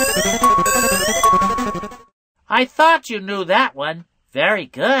 I thought you knew that one. Very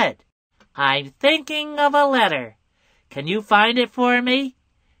good. I'm thinking of a letter. Can you find it for me?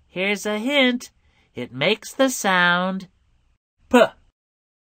 Here's a hint. It makes the sound P.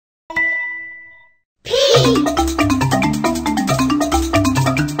 P.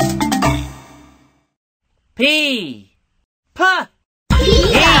 P. P.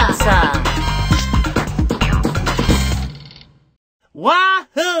 Pizza.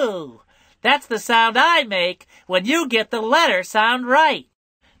 Wahoo! That's the sound I make when you get the letter sound right.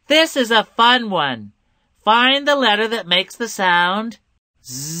 This is a fun one. Find the letter that makes the sound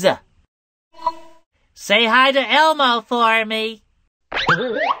Z. Say hi to Elmo for me.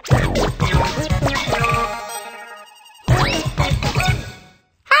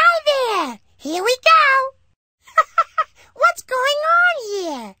 Hi there! Here we go! What's going on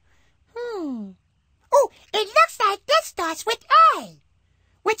here? Oh, it looks like this starts with A,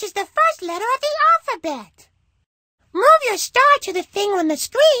 which is the first letter of the alphabet. Move your star to the thing on the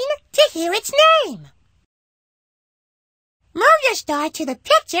screen to hear its name. Move your star to the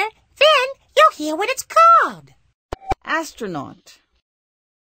picture, then you'll hear what it's called. Astronaut.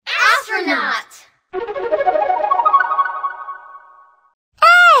 Astronaut.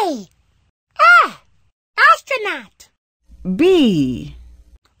 A! Astronaut. B.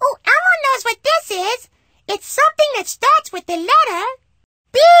 Oh, Elmo knows what this is. It's something that starts with the letter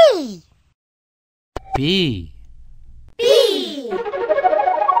B. B. B.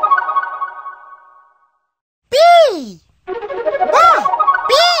 B.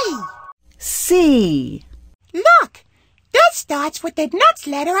 B. C. Look, this starts with the next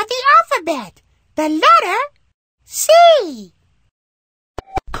letter of the alphabet. The letter C.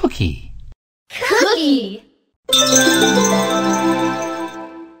 Cookie. Cookie.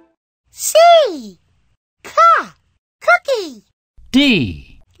 C. Cookie.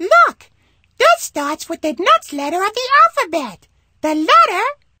 D. Look, this starts with the next letter of the alphabet. The letter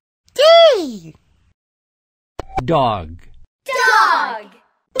D. Dog. Dog.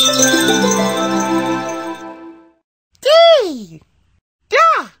 D.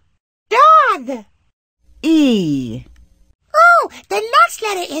 Dog. E.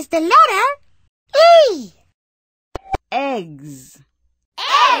 next letter is the letter E. Eggs.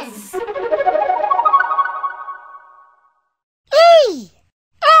 Eggs. E.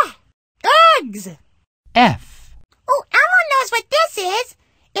 Eggs. F. Oh, Elmo knows what this is.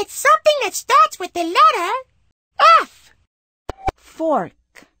 It's something that starts with the letter F. Fork.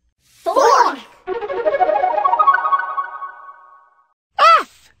 Fork.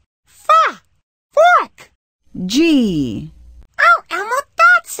 F. Fork. G. Oh, Elmo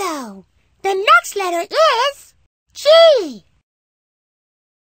thought so. The next letter is G.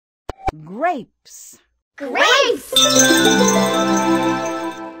 Grapes. Grapes.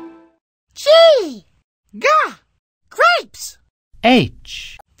 G. Grapes.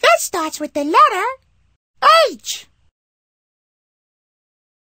 H. This starts with the letter H.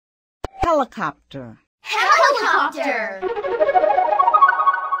 Helicopter. Helicopter.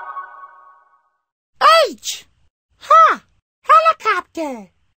 H.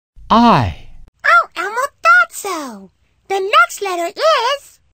 Helicopter. I. Oh, Elmo thought so. The next letter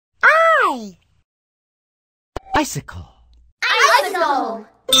is I. Bicycle. Icicle.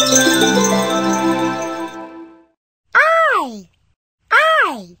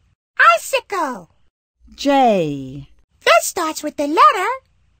 Icicle. J. This starts with the letter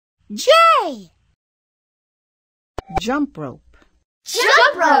J. Jump rope.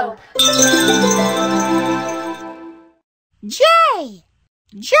 Jump rope. J.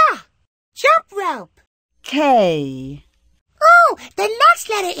 Jump rope. K. Oh, the next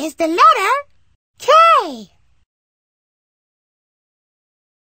letter is the letter K.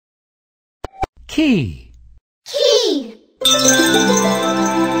 Key. Key.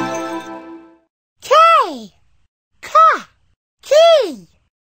 K. Key.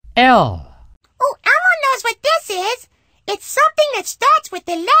 L. Oh, Elmo knows what this is. It's something that starts with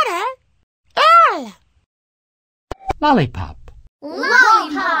the letter L. Lollipop.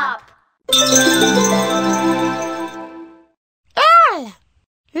 Lollipop. L.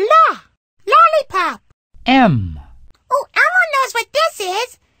 Lollipop. M. Oh, Elmo knows what this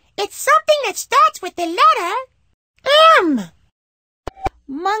is. It's something that starts with the letter M.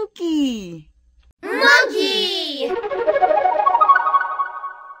 Monkey. Monkey.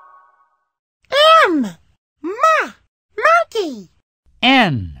 M. Monkey.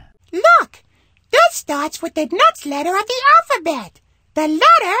 N. Look, this starts with the next letter of the alphabet. The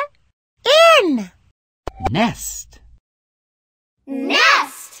letter N. Nest.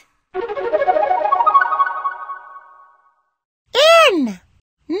 Nest. N.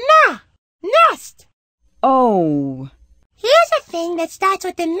 Nest. O. Here's a thing that starts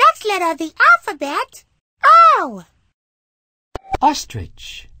with the next letter of the alphabet. O.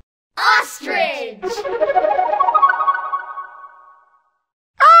 Ostrich. Ostrich.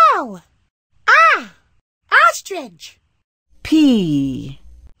 O. Ostrich. P.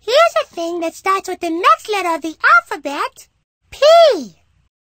 Here's a thing that starts with the next letter of the alphabet. P.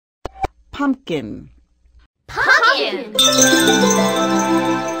 Pumpkin. Pumpkin.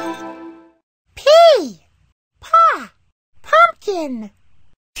 P. Pumpkin.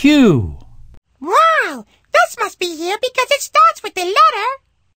 Q. Wow, this must be here because it starts with the letter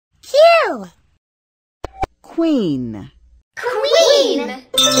Q. Queen. Queen.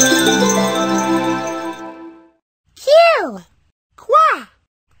 Q.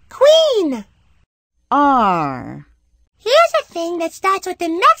 Queen. R. Here's a thing that starts with the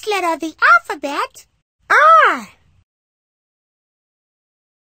next letter of the alphabet. R.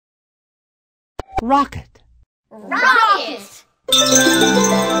 Rocket. Rocket.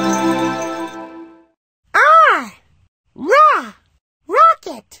 R.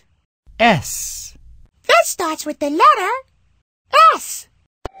 Rocket. S. This starts with the letter S.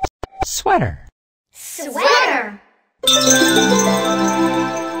 Sweater. Sweater.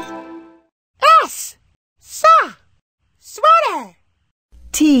 S. Sweater.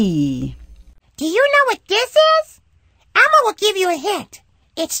 T. Do you know what this is? Elmo will give you a hint.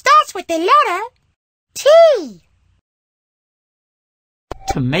 It starts with the letter T.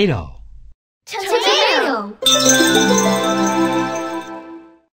 Tomato. Tomato.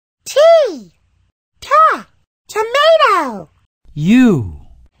 T. Tomato. U.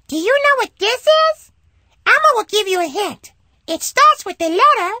 Do you know what this is? Elmo will give you a hint. It starts with the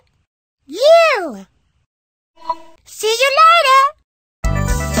letter U. See you later.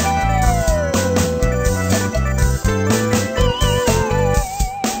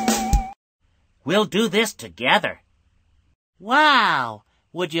 We'll do this together. Wow!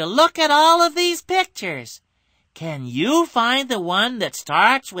 Would you look at all of these pictures? Can you find the one that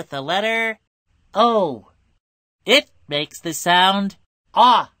starts with the letter O? It makes the sound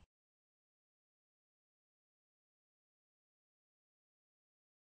ah.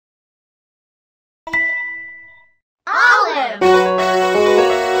 him!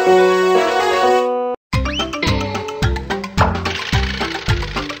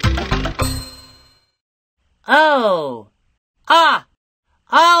 O.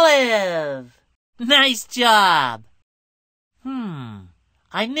 Olive! Nice job!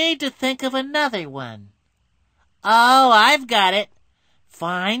 I need to think of another one. Oh, I've got it.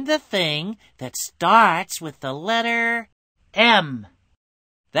 Find the thing that starts with the letter M.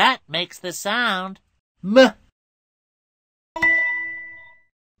 That makes the sound M.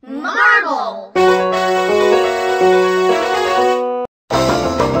 Marble!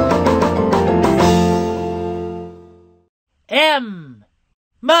 M.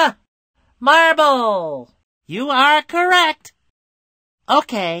 Marble! You are correct.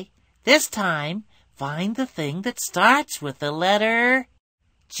 Okay, this time, find the thing that starts with the letter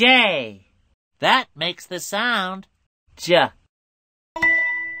J. That makes the sound J.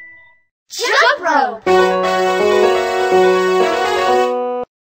 Jump rope!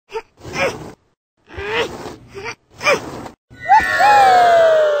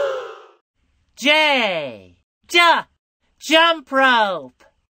 J. Jump rope.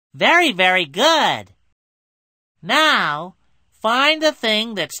 Very, very good. Now, find the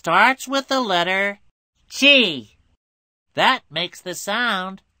thing that starts with the letter G. That makes the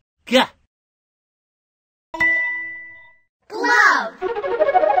sound G. Glove!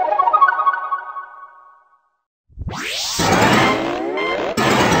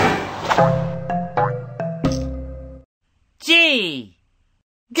 G.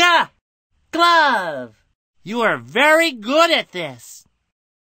 Glove. You are very good at this.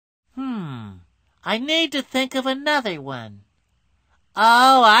 I need to think of another one.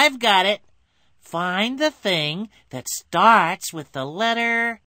 Oh, I've got it. Find the thing that starts with the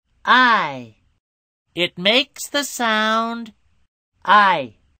letter I. It makes the sound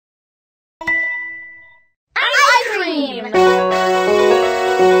I. Ice cream!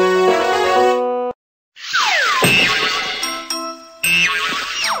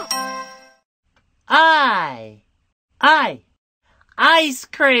 Ice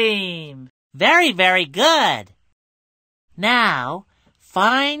cream. Very, very good. Now,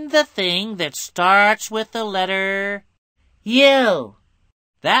 find the thing that starts with the letter U.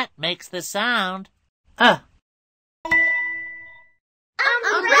 That makes the sound Umbrella!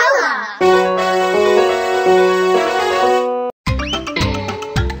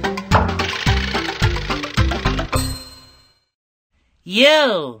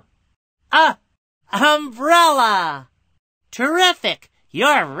 U. Umbrella. Terrific.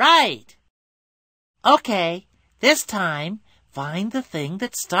 You're right. Okay, this time, find the thing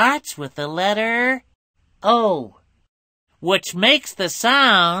that starts with the letter O, which makes the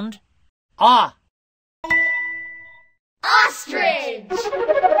sound A. Ostrich!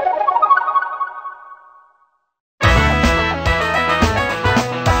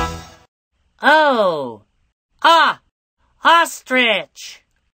 O. Ostrich.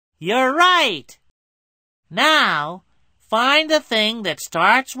 You're right. Now, find the thing that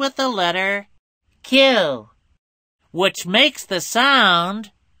starts with the letter Q, which makes the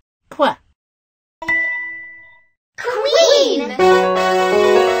sound Qu. Queen!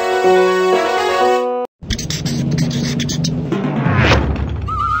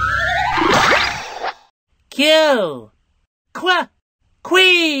 Q.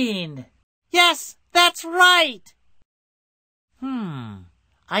 Queen. Yes, that's right.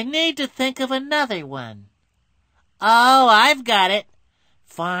 I need to think of another one. Oh, I've got it.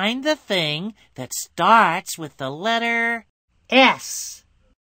 Find the thing that starts with the letter S,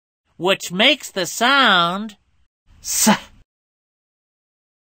 which makes the sound S.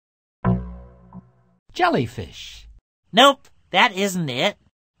 Jellyfish. Nope, that isn't it.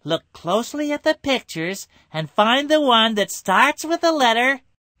 Look closely at the pictures and find the one that starts with the letter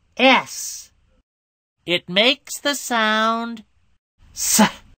S. It makes the sound S.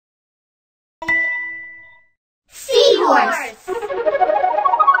 Seahorse!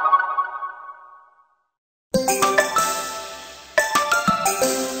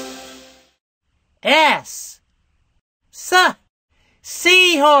 S.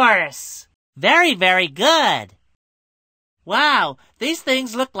 Seahorse. Very, very good. Wow, these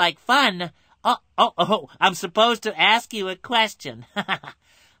things look like fun. Oh, I'm supposed to ask you a question.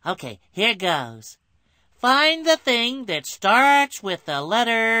 Okay, here goes. Find the thing that starts with the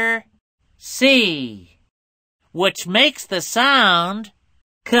letter C, which makes the sound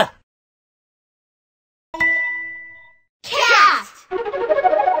K. Cat!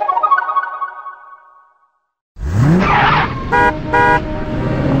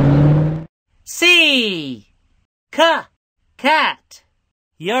 C. Cat.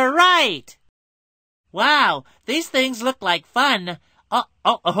 You're right. Wow, these things look like fun.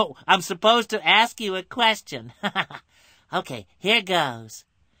 Oh, I'm supposed to ask you a question. Okay, here goes.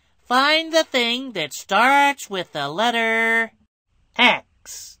 Find the thing that starts with the letter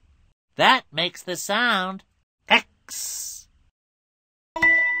X. That makes the sound X.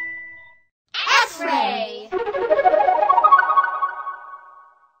 X-ray.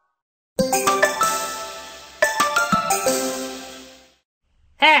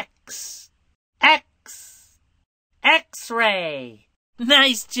 X. X. X-ray.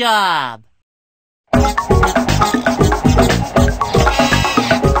 Nice job.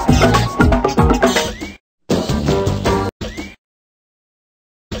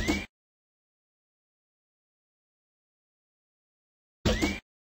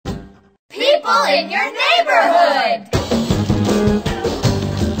 People in your neighborhood.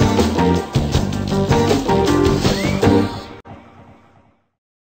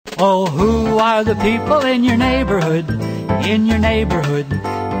 Oh, who are the people in your neighborhood? In your neighborhood,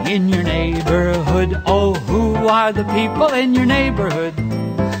 in your neighborhood. Oh, who are the people in your neighborhood?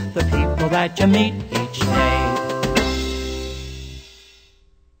 The people that you meet each day.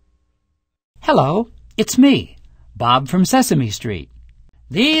 Hello, it's me, Bob from Sesame Street.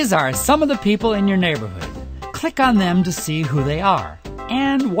 These are some of the people in your neighborhood. Click on them to see who they are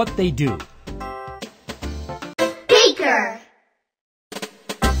and what they do. Baker.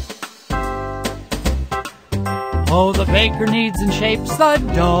 Oh, the baker kneads and shapes the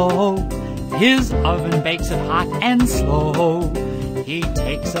dough. His oven bakes it hot and slow. He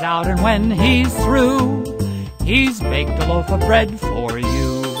takes it out and when he's through, he's baked a loaf of bread for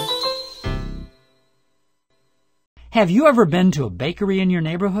you. Have you ever been to a bakery in your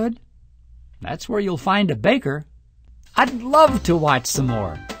neighborhood? That's where you'll find a baker. I'd love to watch some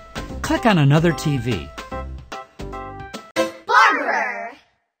more. Click on another TV. Barber.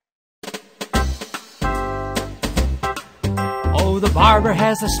 Oh, the barber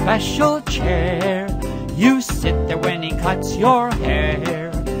has a special chair. You sit there when he cuts your hair.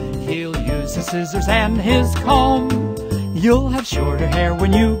 He'll use his scissors and his comb. You'll have shorter hair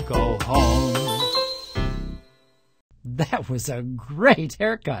when you go home. That was a great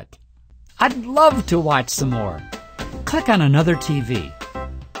haircut. I'd love to watch some more. Click on another TV.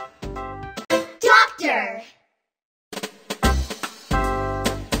 Doctor.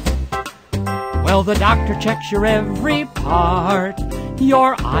 Well, the doctor checks your every part,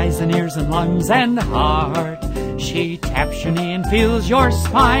 your eyes and ears and lungs and heart. She taps your knee and feels your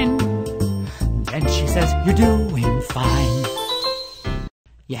spine. Then she says, you're doing fine.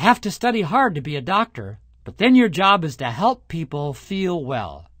 You have to study hard to be a doctor, but then your job is to help people feel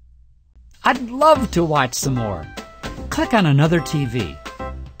well. I'd love to watch some more. Click on another TV.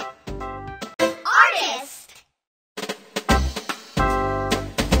 Artist.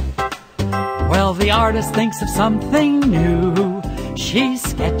 Well, the artist thinks of something new. She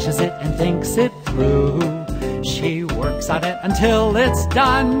sketches it and thinks it through. She works on it until it's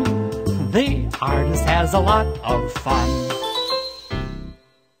done. The artist has a lot of fun.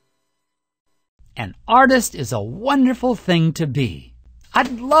 An artist is a wonderful thing to be.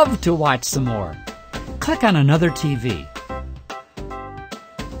 I'd love to watch some more. Click on another TV.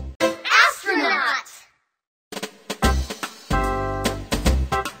 Astronaut.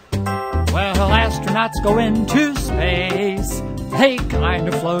 Well, astronauts go into space. They kind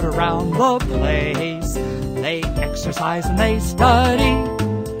of float around the place. They exercise and they study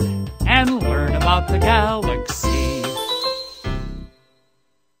and learn about the galaxy.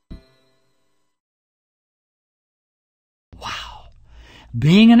 Wow,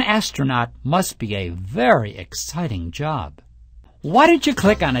 being an astronaut must be a very exciting job. Why don't you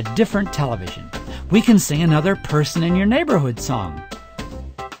click on a different television? We can sing another person in your neighborhood song.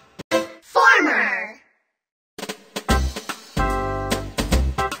 Farmer.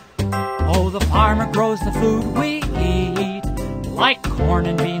 Oh, the farmer grows the food we eat, like corn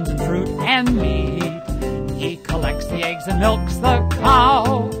and beans and fruit and meat. He collects the eggs and milks the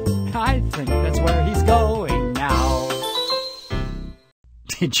cow. I think that's where he's going now.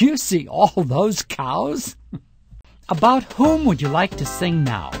 Did you see all those cows? About whom would you like to sing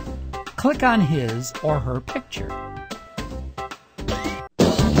now? Click on his or her picture.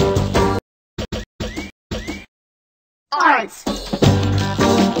 Art.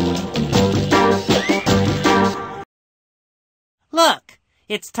 Look,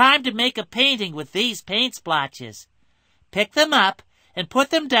 it's time to make a painting with these paint splotches. Pick them up and put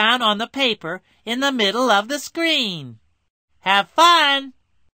them down on the paper in the middle of the screen. Have fun!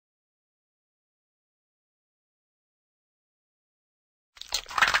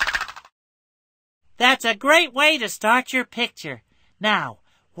 That's a great way to start your picture. Now,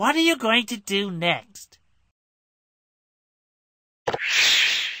 What are you going to do next?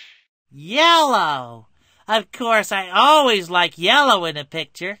 Yellow! Of course, I always like yellow in a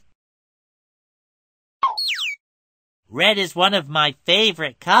picture. Red is one of my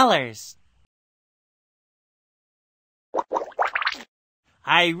favorite colors.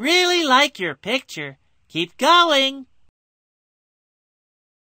 I really like your picture. Keep going.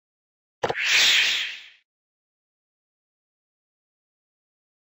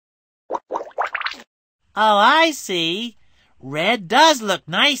 Oh, I see. Red does look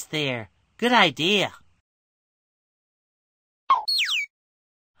nice there. Good idea.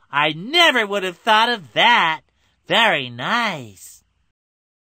 I never would have thought of that. Very nice.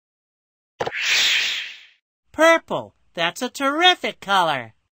 Purple. That's a terrific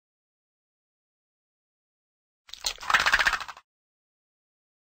color.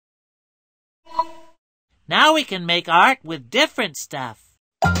 Now we can make art with different stuff.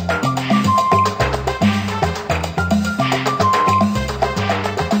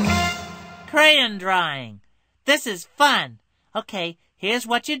 Crayon drawing. This is fun. Okay, here's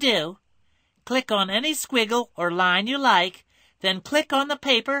what you do. Click on any squiggle or line you like, then click on the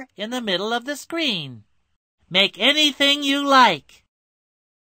paper in the middle of the screen. Make anything you like.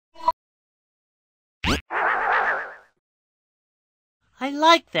 I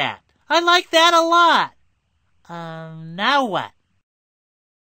like that. I like that a lot. Now what?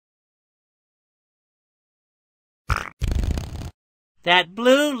 That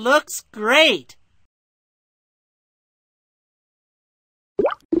blue looks great.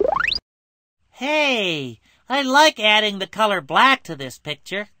 Hey, I like adding the color black to this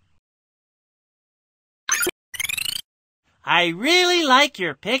picture. I really like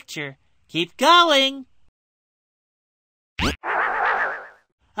your picture. Keep going.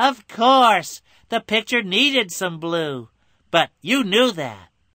 Of course, the picture needed some blue, but you knew that.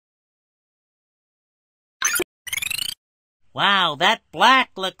 Wow, that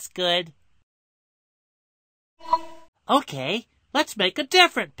black looks good. Okay, let's make a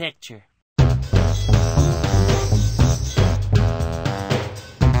different picture.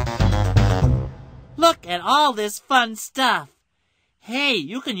 Look at all this fun stuff. Hey,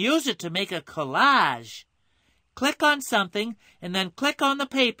 you can use it to make a collage. Click on something and then click on the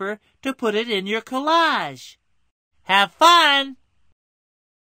paper to put it in your collage. Have fun!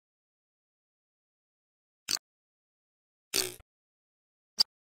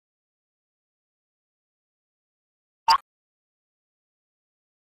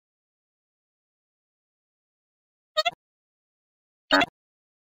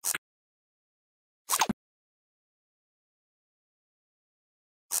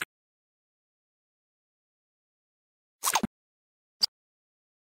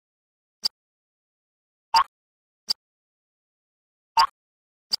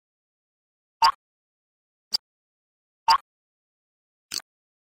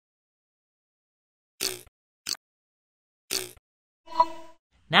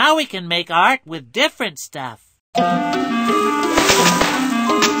 Now we can make art with different stuff.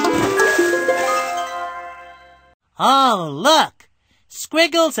 Oh, look!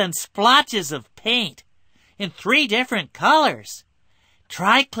 Squiggles and splotches of paint in 3 different colors.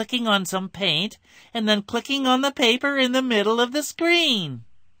 Try clicking on some paint and then clicking on the paper in the middle of the screen.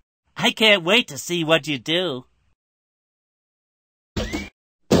 I can't wait to see what you do.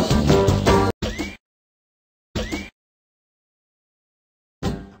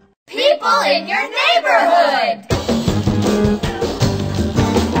 People in your neighborhood.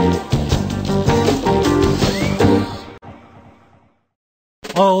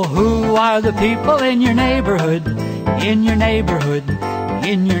 Oh, who are the people in your neighborhood? In your neighborhood,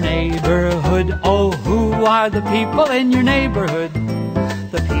 in your neighborhood. Oh, who are the people in your neighborhood?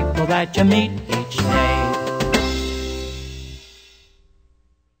 The people that you meet each day.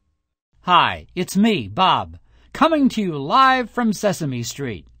 Hi, it's me, Bob, coming to you live from Sesame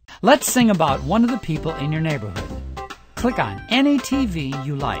Street. Let's sing about one of the people in your neighborhood. Click on any TV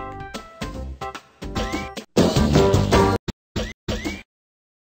you like.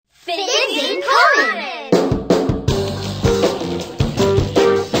 Fitting Common.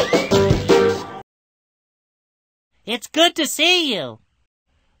 It's good to see you.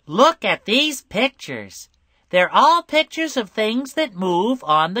 Look at these pictures. They're all pictures of things that move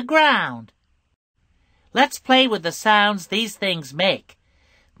on the ground. Let's play with the sounds these things make.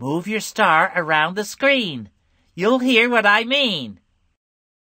 Move your star around the screen. You'll hear what I mean.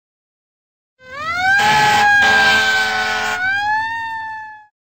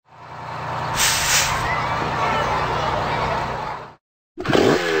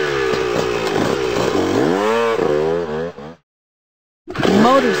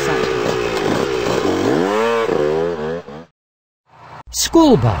 motorcycle,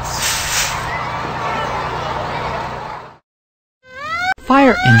 School bus.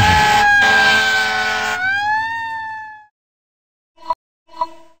 Fire engine.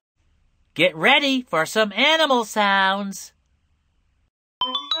 Get ready for some animal sounds.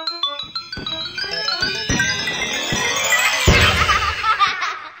 Elmo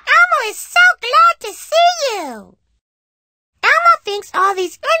is so glad to see you. Elmo thinks all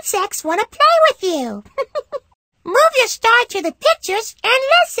these insects want to play with you. Move your star to the pictures and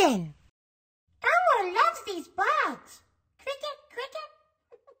listen. Elmo loves these bugs. Cricket, cricket.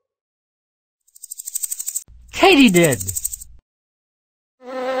 Katie did.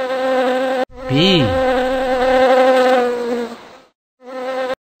 B.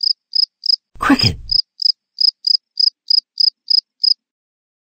 Cricket.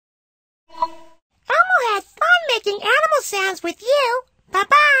 Elmo had fun making animal sounds with you.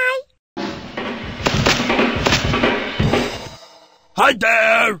 Bye-bye. Hi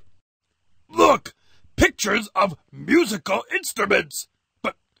there! Look! Pictures of musical instruments!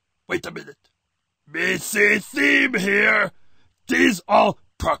 But wait a minute. Me see theme here. These all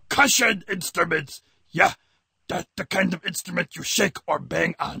percussion instruments. Yeah, that's the kind of instrument you shake or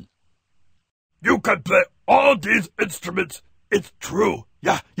bang on. You can play all these instruments. It's true.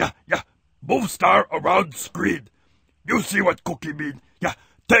 Yeah. Move star around screen. You see what Cookie mean. Yeah,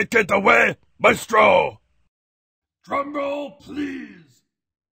 take it away, maestro. Drum roll, please.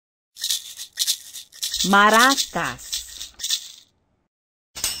 maracas,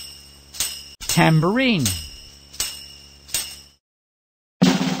 Tambourine.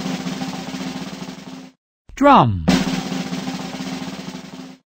 Drum.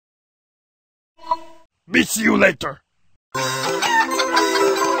 Me see you later.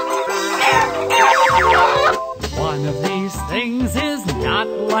 One of these things is not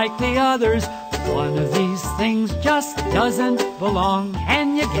like the others. One of these things just doesn't belong.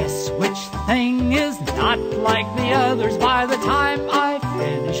 Can you guess which thing is not like the others by the time I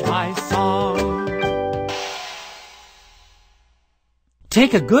finish my song?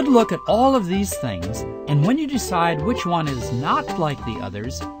 Take a good look at all of these things, and when you decide which one is not like the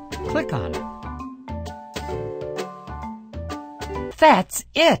others, click on it. That's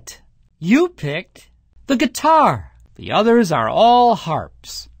it! You picked the guitar. The others are all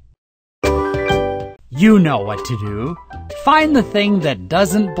harps. You know what to do. Find the thing that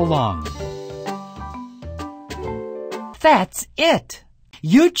doesn't belong. That's it!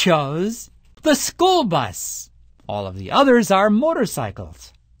 You chose the school bus. All of the others are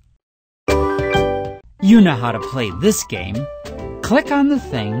motorcycles. You know how to play this game. Click on the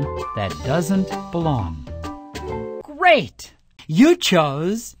thing that doesn't belong. Great! You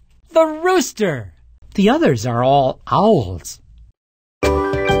chose the rooster. The others are all owls.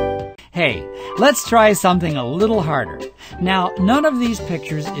 Hey, let's try something a little harder. Now, none of these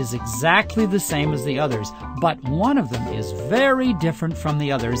pictures is exactly the same as the others, but one of them is very different from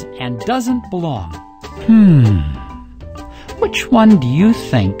the others and doesn't belong. Which one do you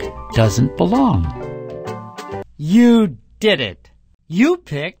think doesn't belong? You did it. You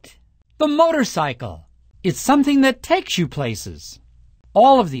picked the motorcycle. It's something that takes you places.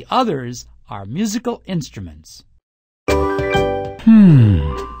 All of the others are musical instruments.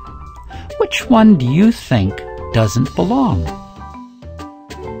 Which one do you think doesn't belong?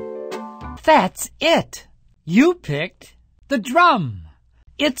 That's it. You picked the drum.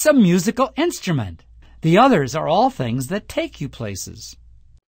 It's a musical instrument. The others are all things that take you places.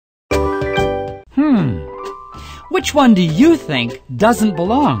 Which one do you think doesn't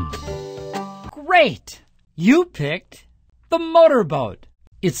belong? Great! You picked the motorboat.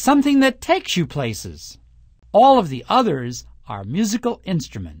 It's something that takes you places. All of the others are musical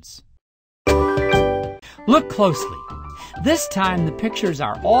instruments. Look closely. This time the pictures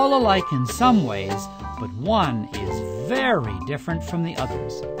are all alike in some ways, but one is very different from the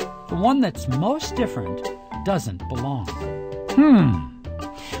others. The one that's most different doesn't belong.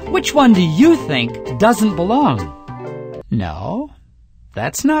 Which one do you think doesn't belong? No,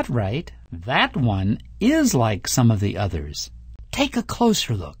 that's not right. That one is like some of the others. Take a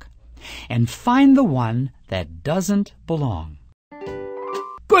closer look and find the one that doesn't belong.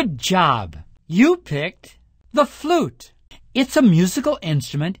 Good job! You picked the flute. It's a musical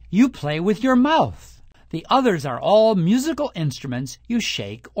instrument you play with your mouth. The others are all musical instruments you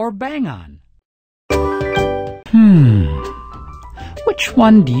shake or bang on. Which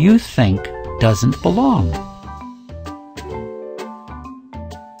one do you think doesn't belong?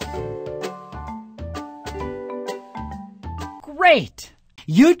 Great!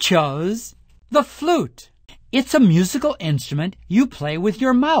 You chose the flute. It's a musical instrument you play with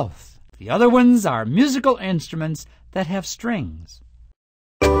your mouth. The other ones are musical instruments that have strings.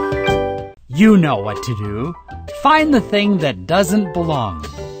 You know what to do. Find the thing that doesn't belong.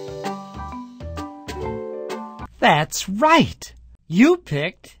 That's right. You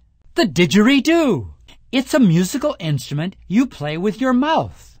picked the didgeridoo. It's a musical instrument you play with your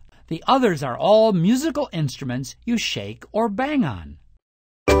mouth. The others are all musical instruments you shake or bang on.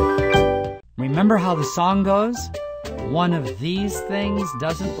 Remember how the song goes? One of these things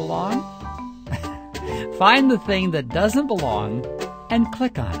doesn't belong? Find the thing that doesn't belong and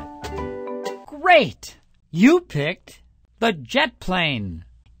click on it. Great! You picked the jet plane.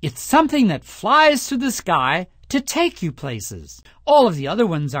 It's something that flies through the sky to take you places. All of the other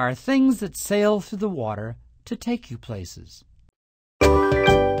ones are things that sail through the water to take you places.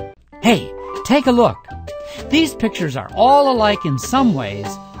 Hey, take a look. These pictures are all alike in some ways,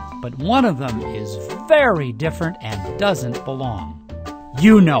 but one of them is very different and doesn't belong.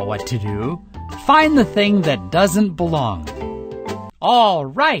 You know what to do. Find the thing that doesn't belong. All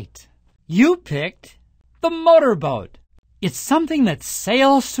right. You picked the motorboat. It's something that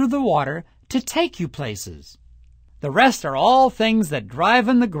sails through the water to take you places. The rest are all things that drive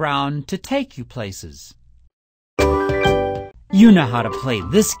on the ground to take you places. You know how to play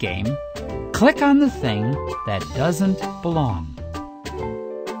this game. Click on the thing that doesn't belong.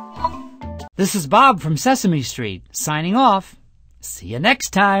 This is Bob from Sesame Street, signing off. See you next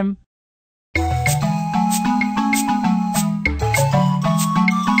time.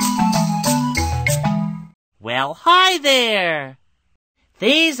 Well, hi there!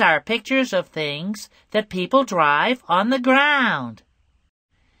 These are pictures of things that people drive on the ground.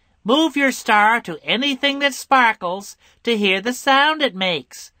 Move your star to anything that sparkles to hear the sound it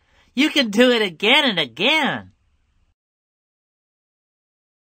makes. You can do it again and again.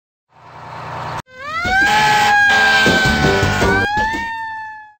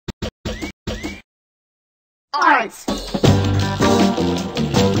 Art.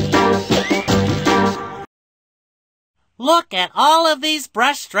 Look at all of these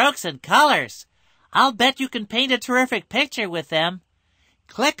brush strokes and colors. I'll bet you can paint a terrific picture with them.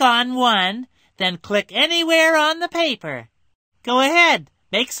 Click on one, then click anywhere on the paper. Go ahead,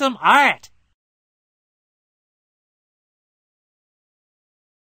 make some art.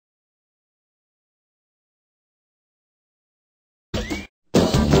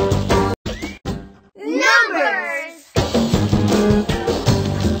 Numbers.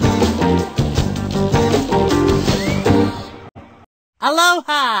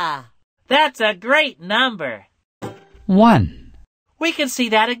 Aloha! That's a great number. 1, We can see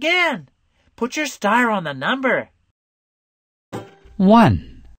that again. Put your star on the number.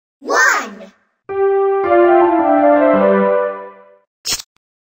 1, 1.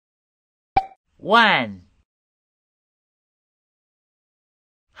 1.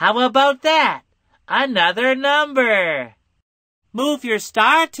 How about that? Another number. Move your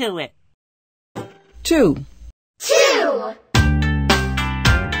star to it. 2, 2.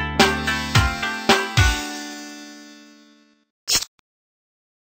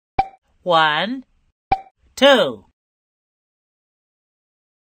 1, 2.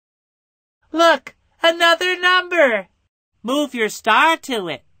 Look, another number. Move your star to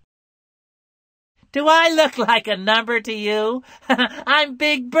it. Do I look like a number to you? I'm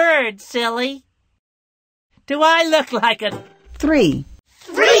Big Bird, silly. Do I look like a... 3,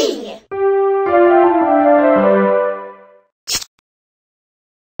 3.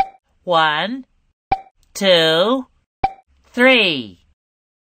 1, 2, 3.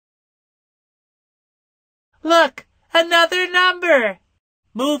 Look, another number.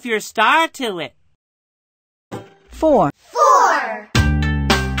 Move your star to it. 4, 4.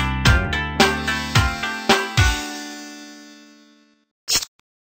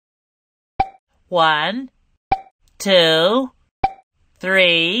 1, 2,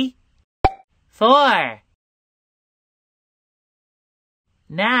 3, 4.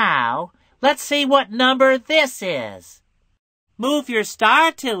 Now, let's see what number this is. Move your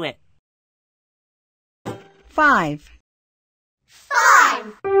star to it. 5,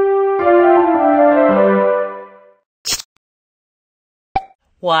 5.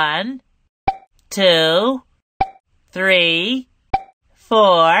 1, 2, 3,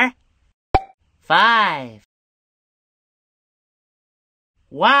 4, 5.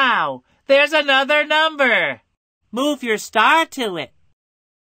 Wow, there's another number. Move your star to it.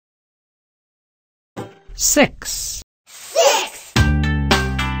 6, 6.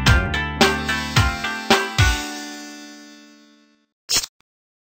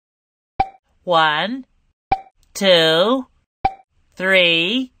 1, 2,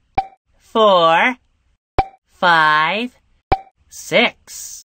 3, 4, 5,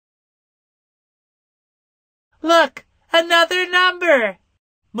 6. Look, another number.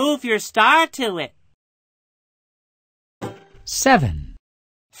 Move your star to it. 7.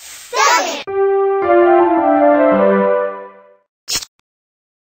 7.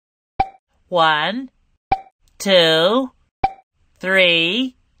 1, 2,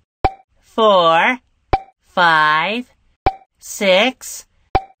 3, 4, 5, 6,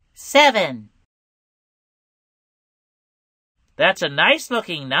 7. That's a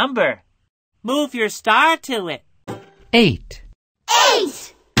nice-looking number. Move your star to it. 8.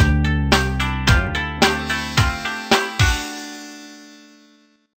 8.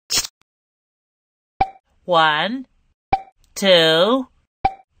 1, 2,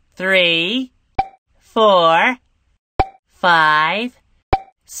 3, 4, 5,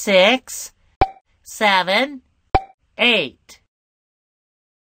 6, 7, 8.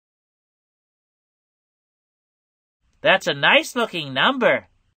 That's a nice-looking number.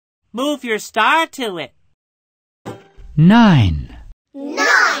 Move your star to it. 9.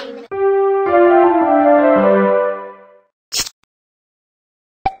 9.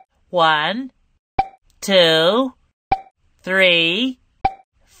 1, 2, 3,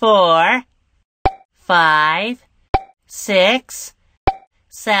 4, 5, 6,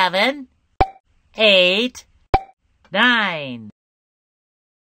 7, 8, 9.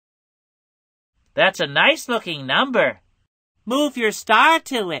 That's a nice-looking number. Move your star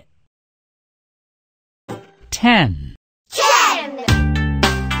to it. 10. 10.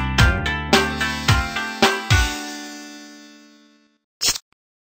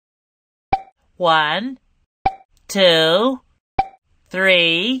 1, 2,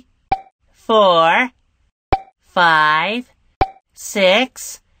 3, 4, 5,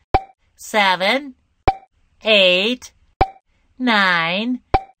 6, 7, 8, 9,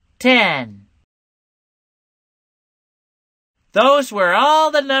 10. Those were all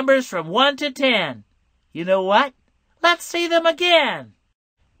the numbers from 1 to 10. You know what? Let's see them again.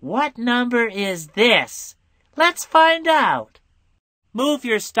 What number is this? Let's find out. Move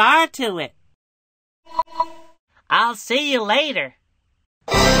your star to it. I'll see you later.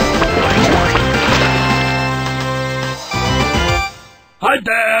 Hi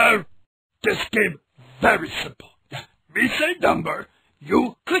there! This game very simple. Me say number,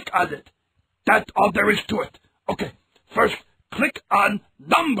 you click on it. That's all there is to it. Okay, first click on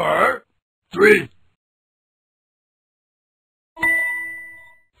number 3.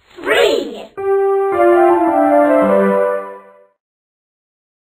 3.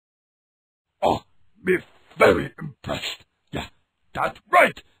 Oh, me very impressed. Yeah, that's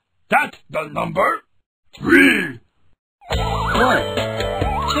right. That's the number 3. 1,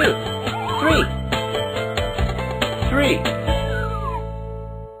 2, 3. 3.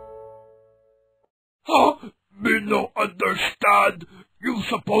 Huh? Me no understand. You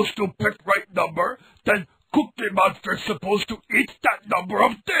supposed to pick right number, then Cookie Monster's supposed to eat that number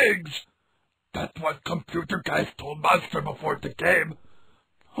of things. That's what computer guys told Monster before the game.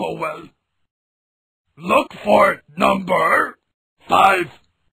 Oh well. Look for number 5.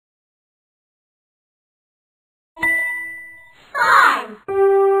 5.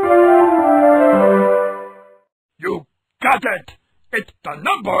 You got it. It's the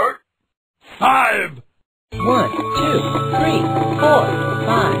number 5. 1, 2, 3, 4,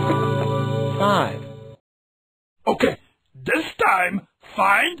 5. 5. Okay, this time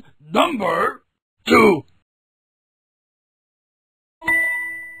find number 2.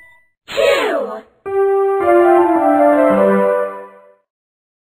 2.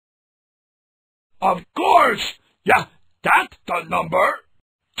 Of course. Yeah, that's the number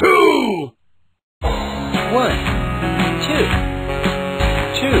 2. 1, 2,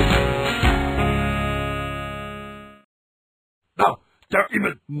 2. Now, there are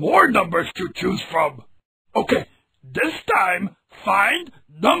even more numbers to choose from. Okay, this time find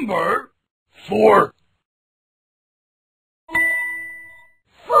number 4.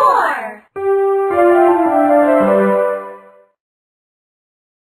 4.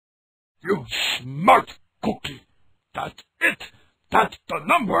 You smart cookie. That's it. That's the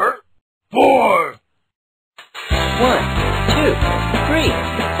number 4. 1, 2, 3,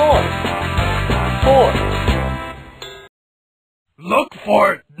 4. 4. Look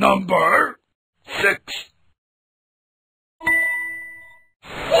for number 6. 6.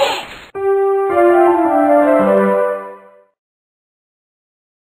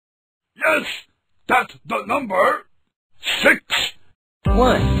 Yes, that's the number 6.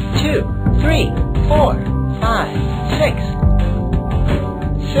 1, 2, 3, 4, 5, 6.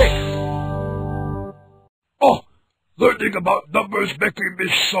 6. Oh, learning about numbers making me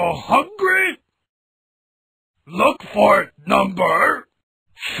so hungry. Look for number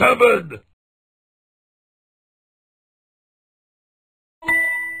 7.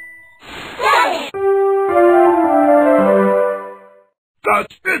 7.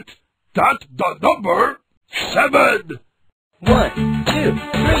 That's it. That's the number 7. 1, 2, 3, 4,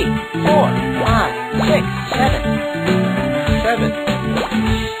 5, 6, 7. 7.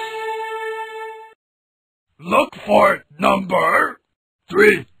 Look for number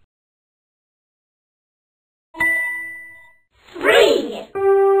 3. 3.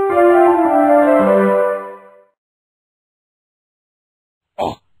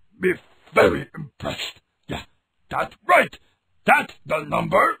 Oh, be very impressed. Yeah, that's right. That's the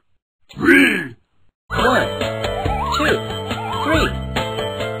number 3. 1, 2, 3.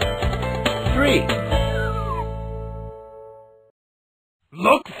 3.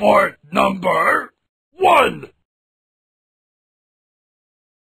 Look for number 1.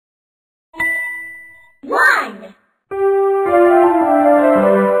 1.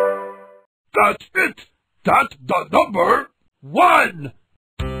 That's it. That's the number 1.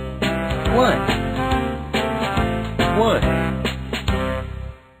 1. 1.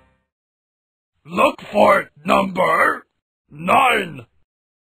 Look for number 9.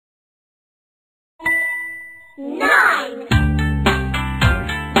 9.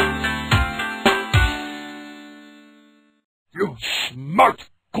 You smart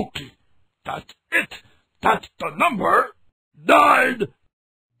cookie. That's it. That's the number 9.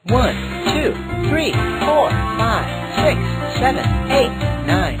 1, 2, 3, 4, 5, 6, 7, 8,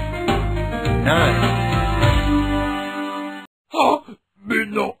 9. 9. Huh? Me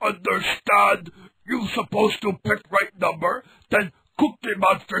no understand. You supposed to pick right number, then Cookie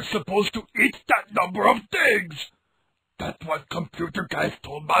Monster's supposed to eat that number of things. That's what computer guys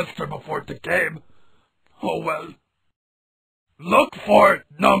told Monster before the game. Oh well. Look for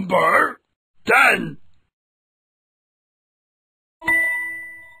number 10.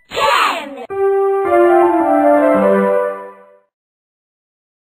 10.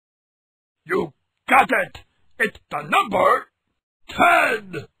 You got it. It's the number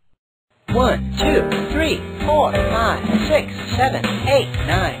 10. 1, 2, 3, 4, 5, 6, 7, 8,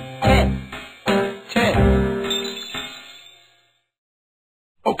 9, 10. 10.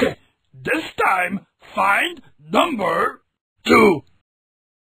 Okay, this time find number 2.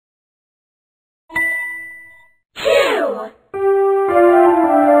 2.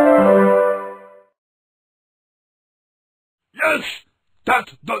 Yes,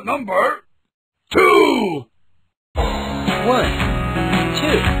 that's the number 2. 1,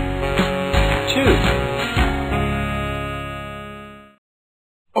 2. 2.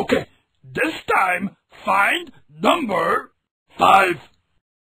 Okay, this time find number 5.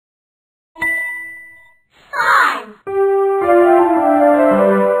 5.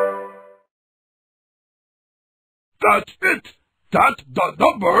 That's it. That's the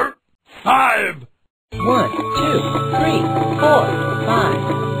number 5. 1, 2, 3, 4,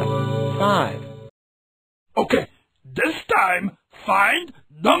 5. 5. Okay, this time find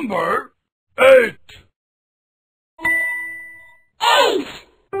number 8. 8.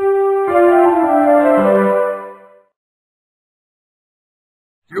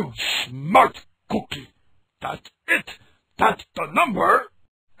 You smart cookie. That's it. That's the number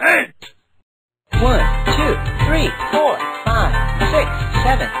 8. 1, 2, 3, 4, 5, 6,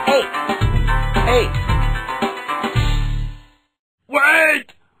 7, 8. 8.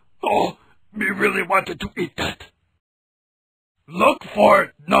 Wait! Oh, me really wanted to eat that. Look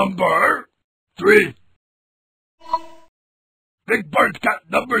for number 3. Big Bird's got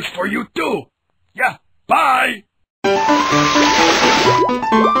numbers for you too. Yeah, bye!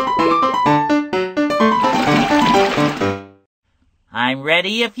 I'm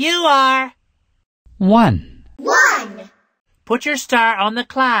ready if you are. 1, 1. Put your star on the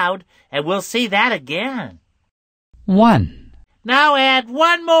cloud, and we'll see that again. 1, Now add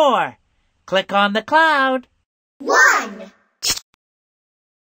one more. Click on the cloud. 1.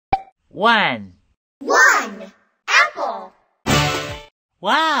 1. 1. Apple.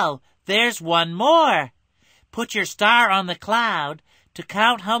 Wow, there's one more. Put your star on the cloud to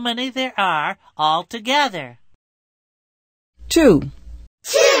count how many there are all together. 2,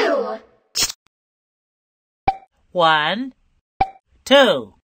 2. 1,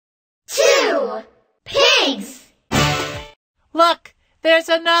 2. 2. Pigs. Look, there's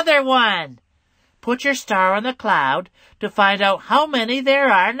another one. Put your star on the cloud to find out how many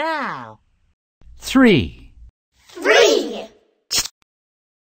there are now. 3, 3.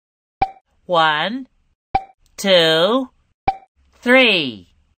 1, 2,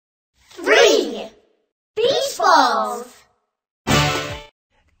 3. 3. Beach balls.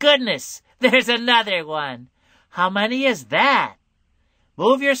 Goodness, there's another one. How many is that?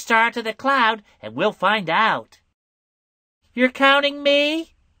 Move your star to the cloud and we'll find out. You're counting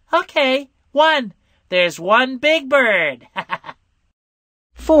me? Okay, 1. There's one big bird.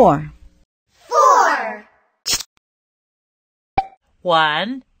 4. 4.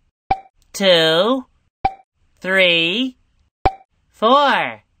 1, 2, 3,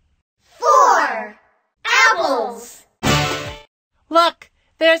 4. 4. Apples. Look,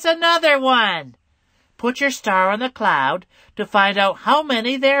 there's another one. Put your star on the cloud to find out how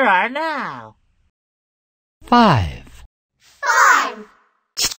many there are now. 5. 5.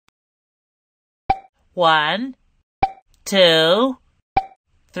 1, 2,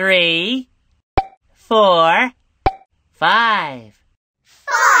 3, 4, 5.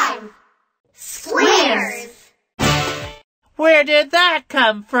 5. Squares. Where did that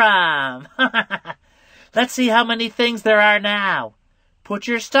come from? Let's see how many things there are now. Put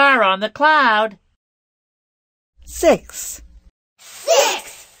your star on the cloud. 6.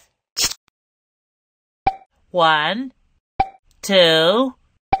 6. 1, 2,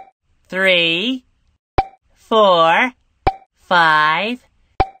 3, 4, 5,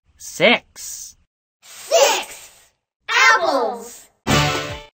 6. 6. Apples.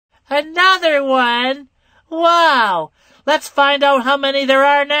 Another one! Wow! Let's find out how many there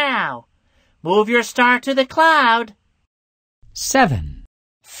are now. Move your star to the cloud. 7.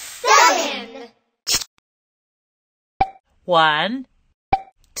 7. 1,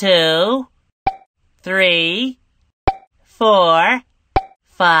 2, 3, 4,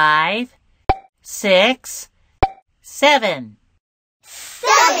 5, 6, 7.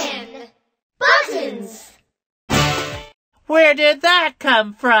 7. Buttons. Where did that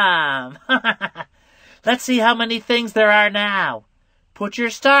come from? Let's see how many things there are now. Put your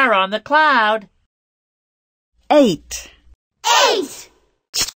star on the cloud. 8. 8.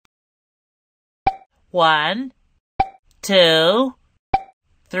 1, 2,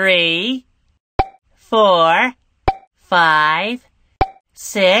 3, 4, 5,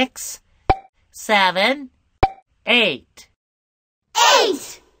 6, 7, 8.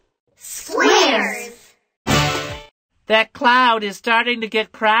 8. Squares. That cloud is starting to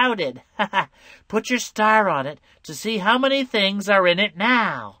get crowded. Put your star on it to see how many things are in it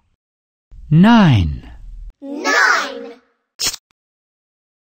now. 9. 9.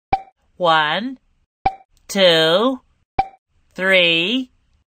 1, 2, 3,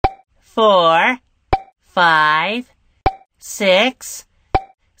 4, 5, 6,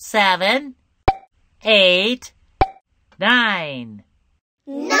 7, 8, 9.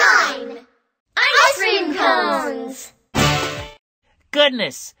 9. Ice cream cones.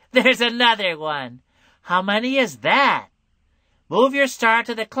 Goodness, there's another one. How many is that? Move your star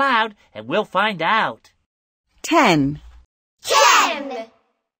to the cloud and we'll find out. 10. 10.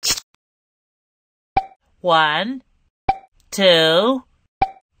 1, 2,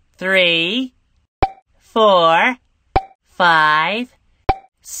 3, 4, 5,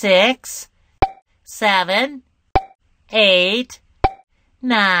 6, 7, 8,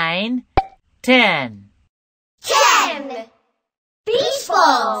 9, 10. 10. Beach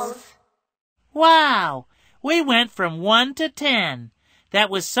balls. Wow! We went from 1 to 10. That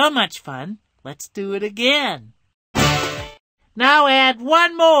was so much fun. Let's do it again. Now add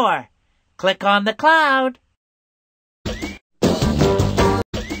one more. Click on the cloud.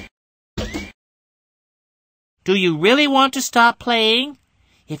 Do you really want to stop playing?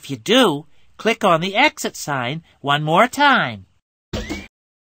 If you do, click on the exit sign one more time.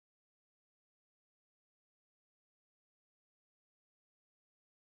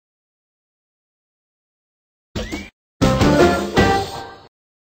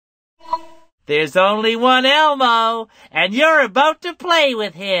 There's only one Elmo, and you're about to play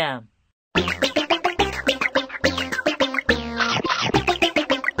with him.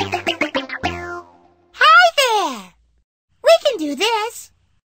 Hi there! We can do this.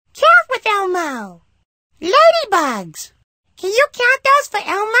 Count with Elmo. Ladybugs. Can you count those for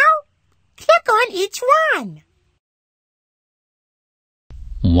Elmo? Click on each one.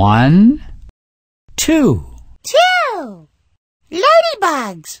 1, 2. 2.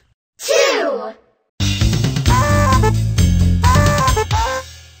 Ladybugs. 2.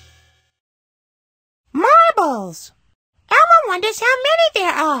 Marbles. Elmo wonders how many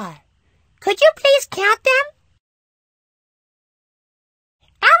there are. Could you please count them?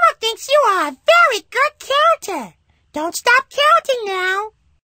 Elmo thinks you are a very good counter. Don't stop counting now.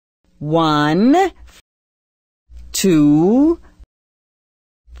 1, 2,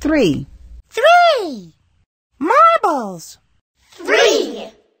 3. 3. Marbles. 3.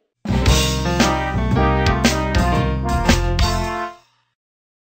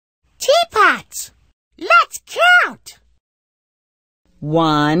 Teapots. Let's count.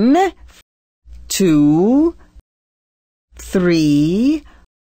 1, 2, 3,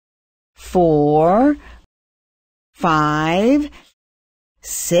 4, 5,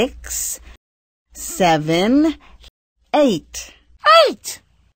 6, 7, 8. 8!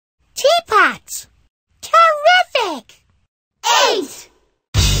 Teapots! Terrific! 8.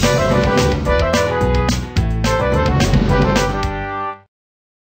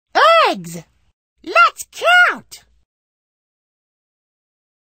 Eggs! Let's count!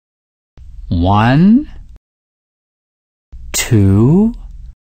 1, 2,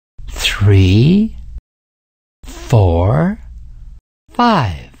 3, 4,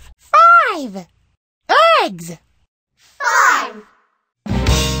 5. 5! Eggs! 5.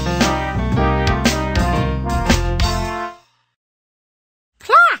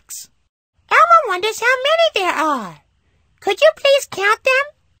 Clocks! Elmo wonders how many there are. Could you please count them?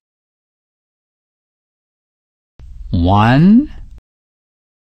 1,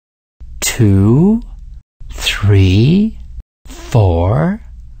 2, 3, 4,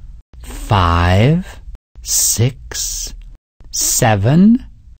 5, 6, 7,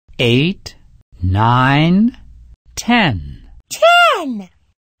 8, 9, 10. 10!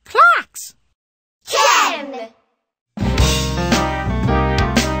 Clocks! 10.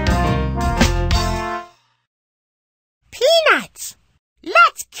 Peanuts!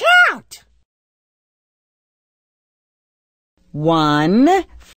 Let's count! 1,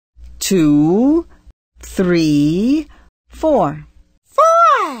 2, 3, 4.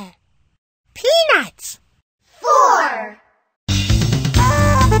 4! Peanuts! 4.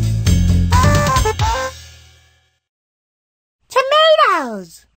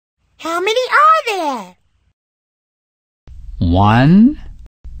 Tomatoes! How many are there? 1,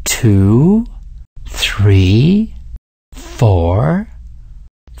 2, 3, 4,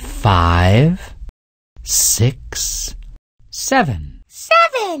 5, 6, 7.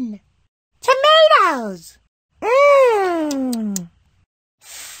 7! Tomatoes! Mmm!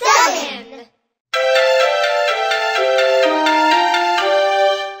 7.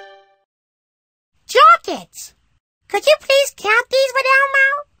 Jackets! Could you please count these with Elmo?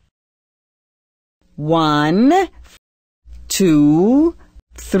 1, 2,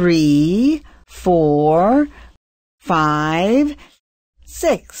 3, 4, 5,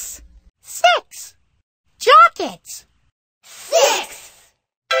 6. 6! Jackets! 6.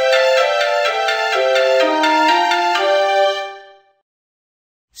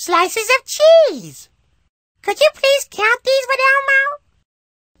 Slices of cheese! Could you please count these with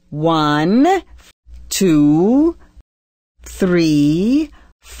Elmo? 1, 2, 3,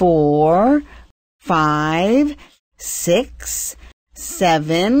 4, 5, 6,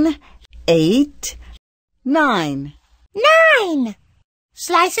 7, 8, 9. 9!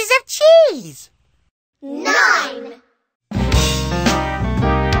 Slices of cheese! 9.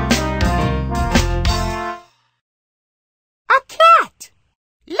 A cat!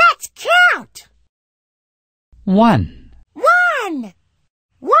 Let's count! 1, 1!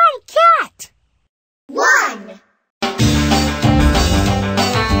 One cat! 1.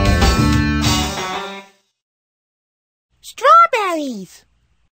 Strawberries!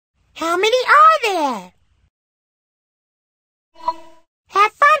 How many are there?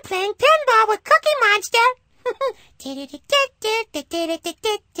 Have fun playing pinball with Cookie Monster!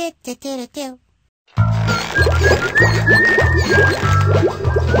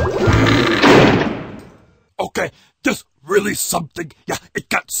 Okay, this really something. Yeah, it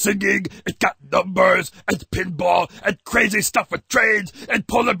got singing, it got numbers, and pinball, and crazy stuff with trains, and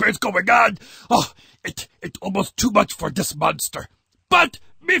polar bears going on. Oh, it almost too much for this monster. But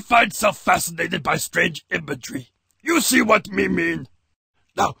me find self fascinated by strange imagery. You see what me mean?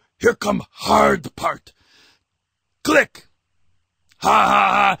 Now, here come hard part. Click. Ha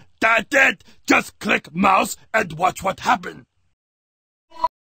ha ha, that's it. Just click mouse and watch what happens.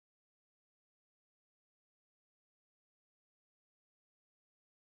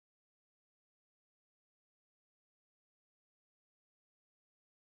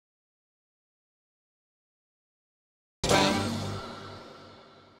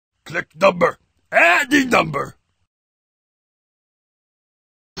 Click number. Any number.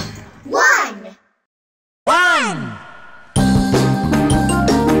 1. 1!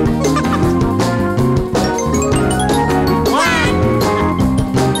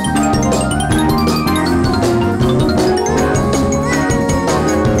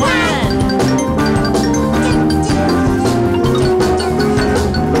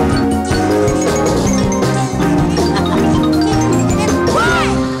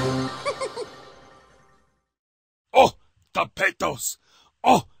 Oh, the pathos.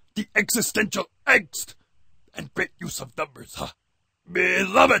 Oh, the existential angst. And great use of numbers, huh? Me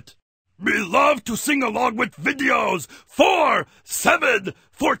love it. Me love to sing along with videos. 4, 7,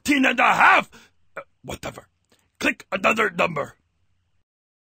 14 and a half. Whatever. Click another number.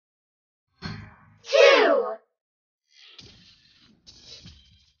 2.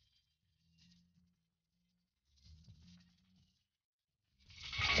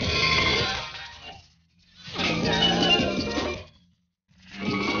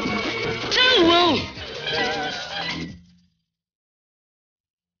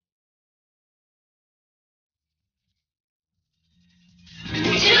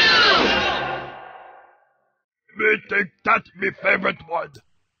 Me think that's me favorite one.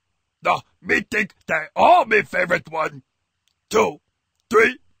 No, me think they all me favorite one. 2,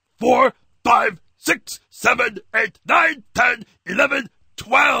 3, 4, 5, 6, 7, 8, 9, 10, 11,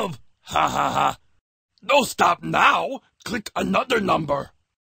 12. Ha ha ha. No stop now. Click another number.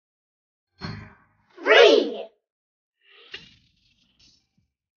 3.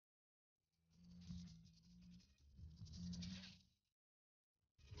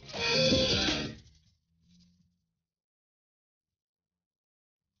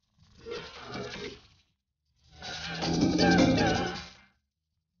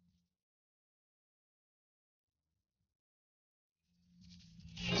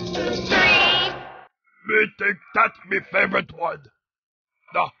 Me think that's me favorite one.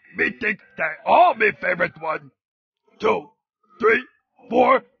 No, me think they all me favorite one. 2, 3,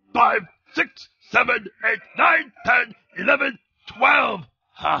 4, 5, 6, 7, 8, 9, 10, 11, 12.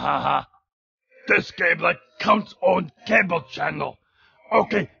 Ha ha ha. This game like counts on cable channel.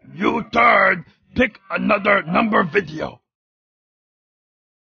 Okay, you turn. Pick another number video.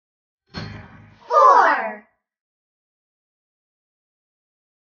 4.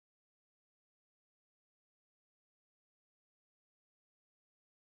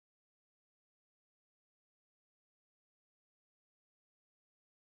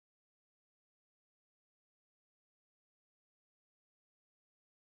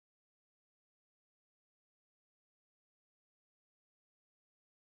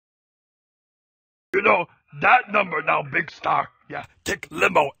 You know, that number now, big star. Yeah, take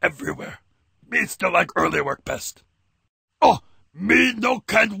limo everywhere. Me still like early work best. Oh, me no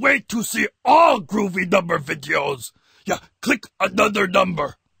can't wait to see all groovy number videos. Yeah, click another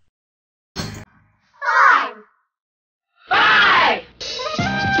number. 5. 5!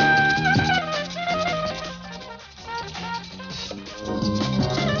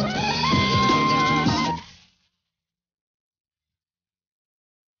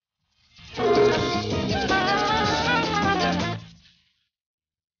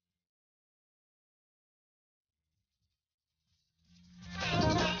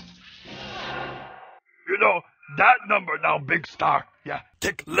 You know, that number now, big star. Yeah,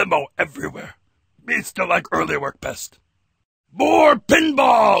 take limo everywhere. Me still like early work best. More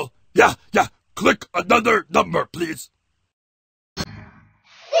pinball! Yeah, click another number, please. 6.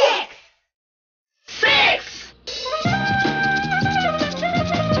 6!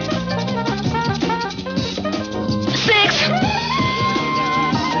 6!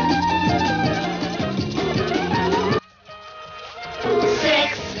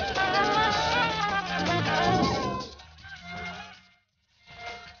 6!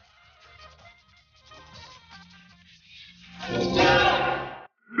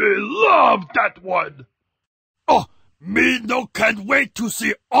 Me love that one. Oh, me no can't wait to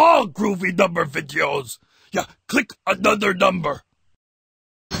see all groovy number videos. Yeah, click another number.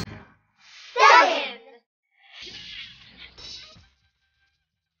 7.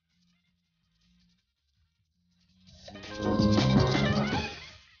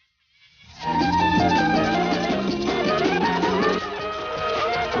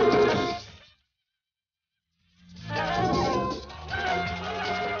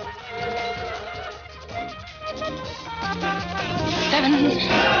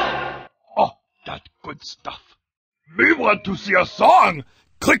 7! Oh, that good stuff. Me want to see a song.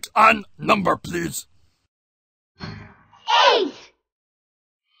 Click on number, please. 8.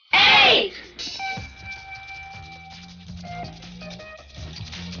 8!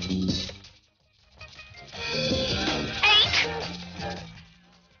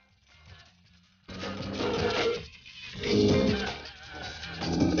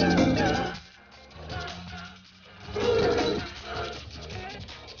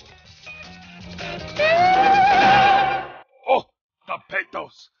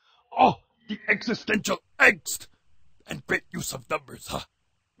 potatoes. Oh, the existential angst. And great use of numbers, huh?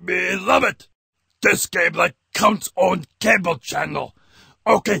 Me love it. This game like counts on cable channel.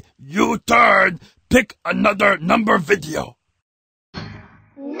 Okay, you turn. Pick another number video.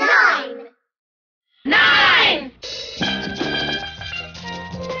 9. 9!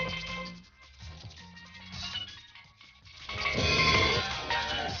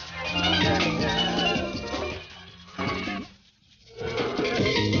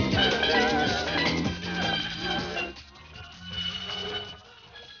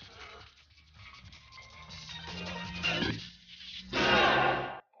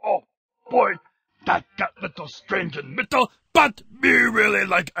 strange and little, but me really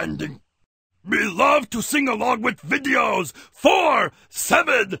like ending. Me love to sing along with videos. 4,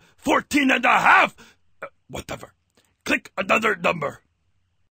 7, 14 and a half. Whatever. Click another number.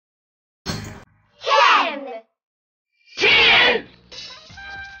 10. 10.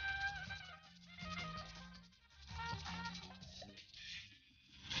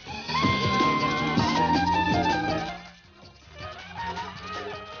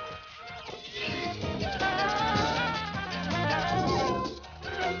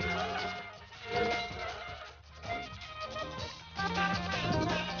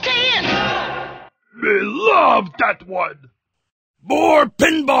 Me love that one. More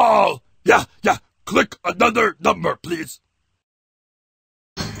pinball. Yeah. Click another number, please.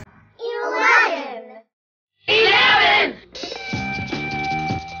 11. 11.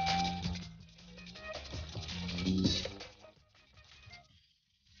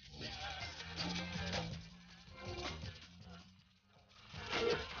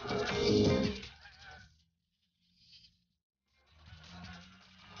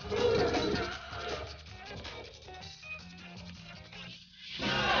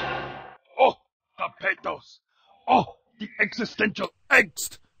 Oh, the pathos. Oh, the existential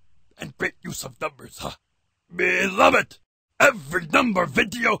angst. And great use of numbers, huh? Me love it. Every number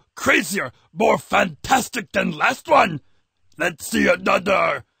video crazier, more fantastic than last one. Let's see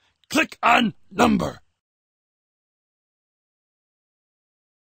another. Click on number.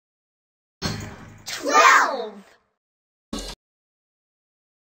 12.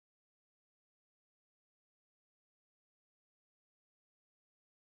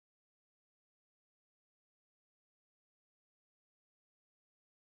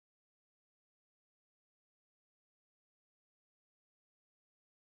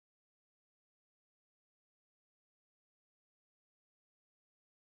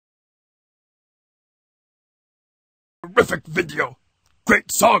 Terrific video.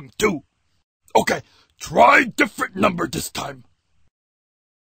 Great song, too. Okay, try different number this time.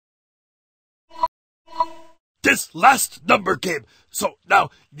 This last number game. So now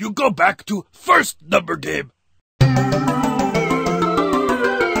you go back to first number game.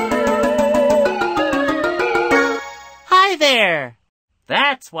 Hi there!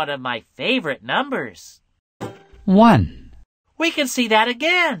 That's one of my favorite numbers. 1, We can see that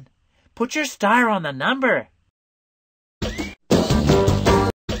again. Put your star on the number.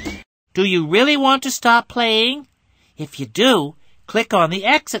 Do you really want to stop playing? If you do, click on the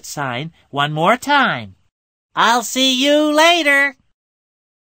exit sign one more time. I'll see you later.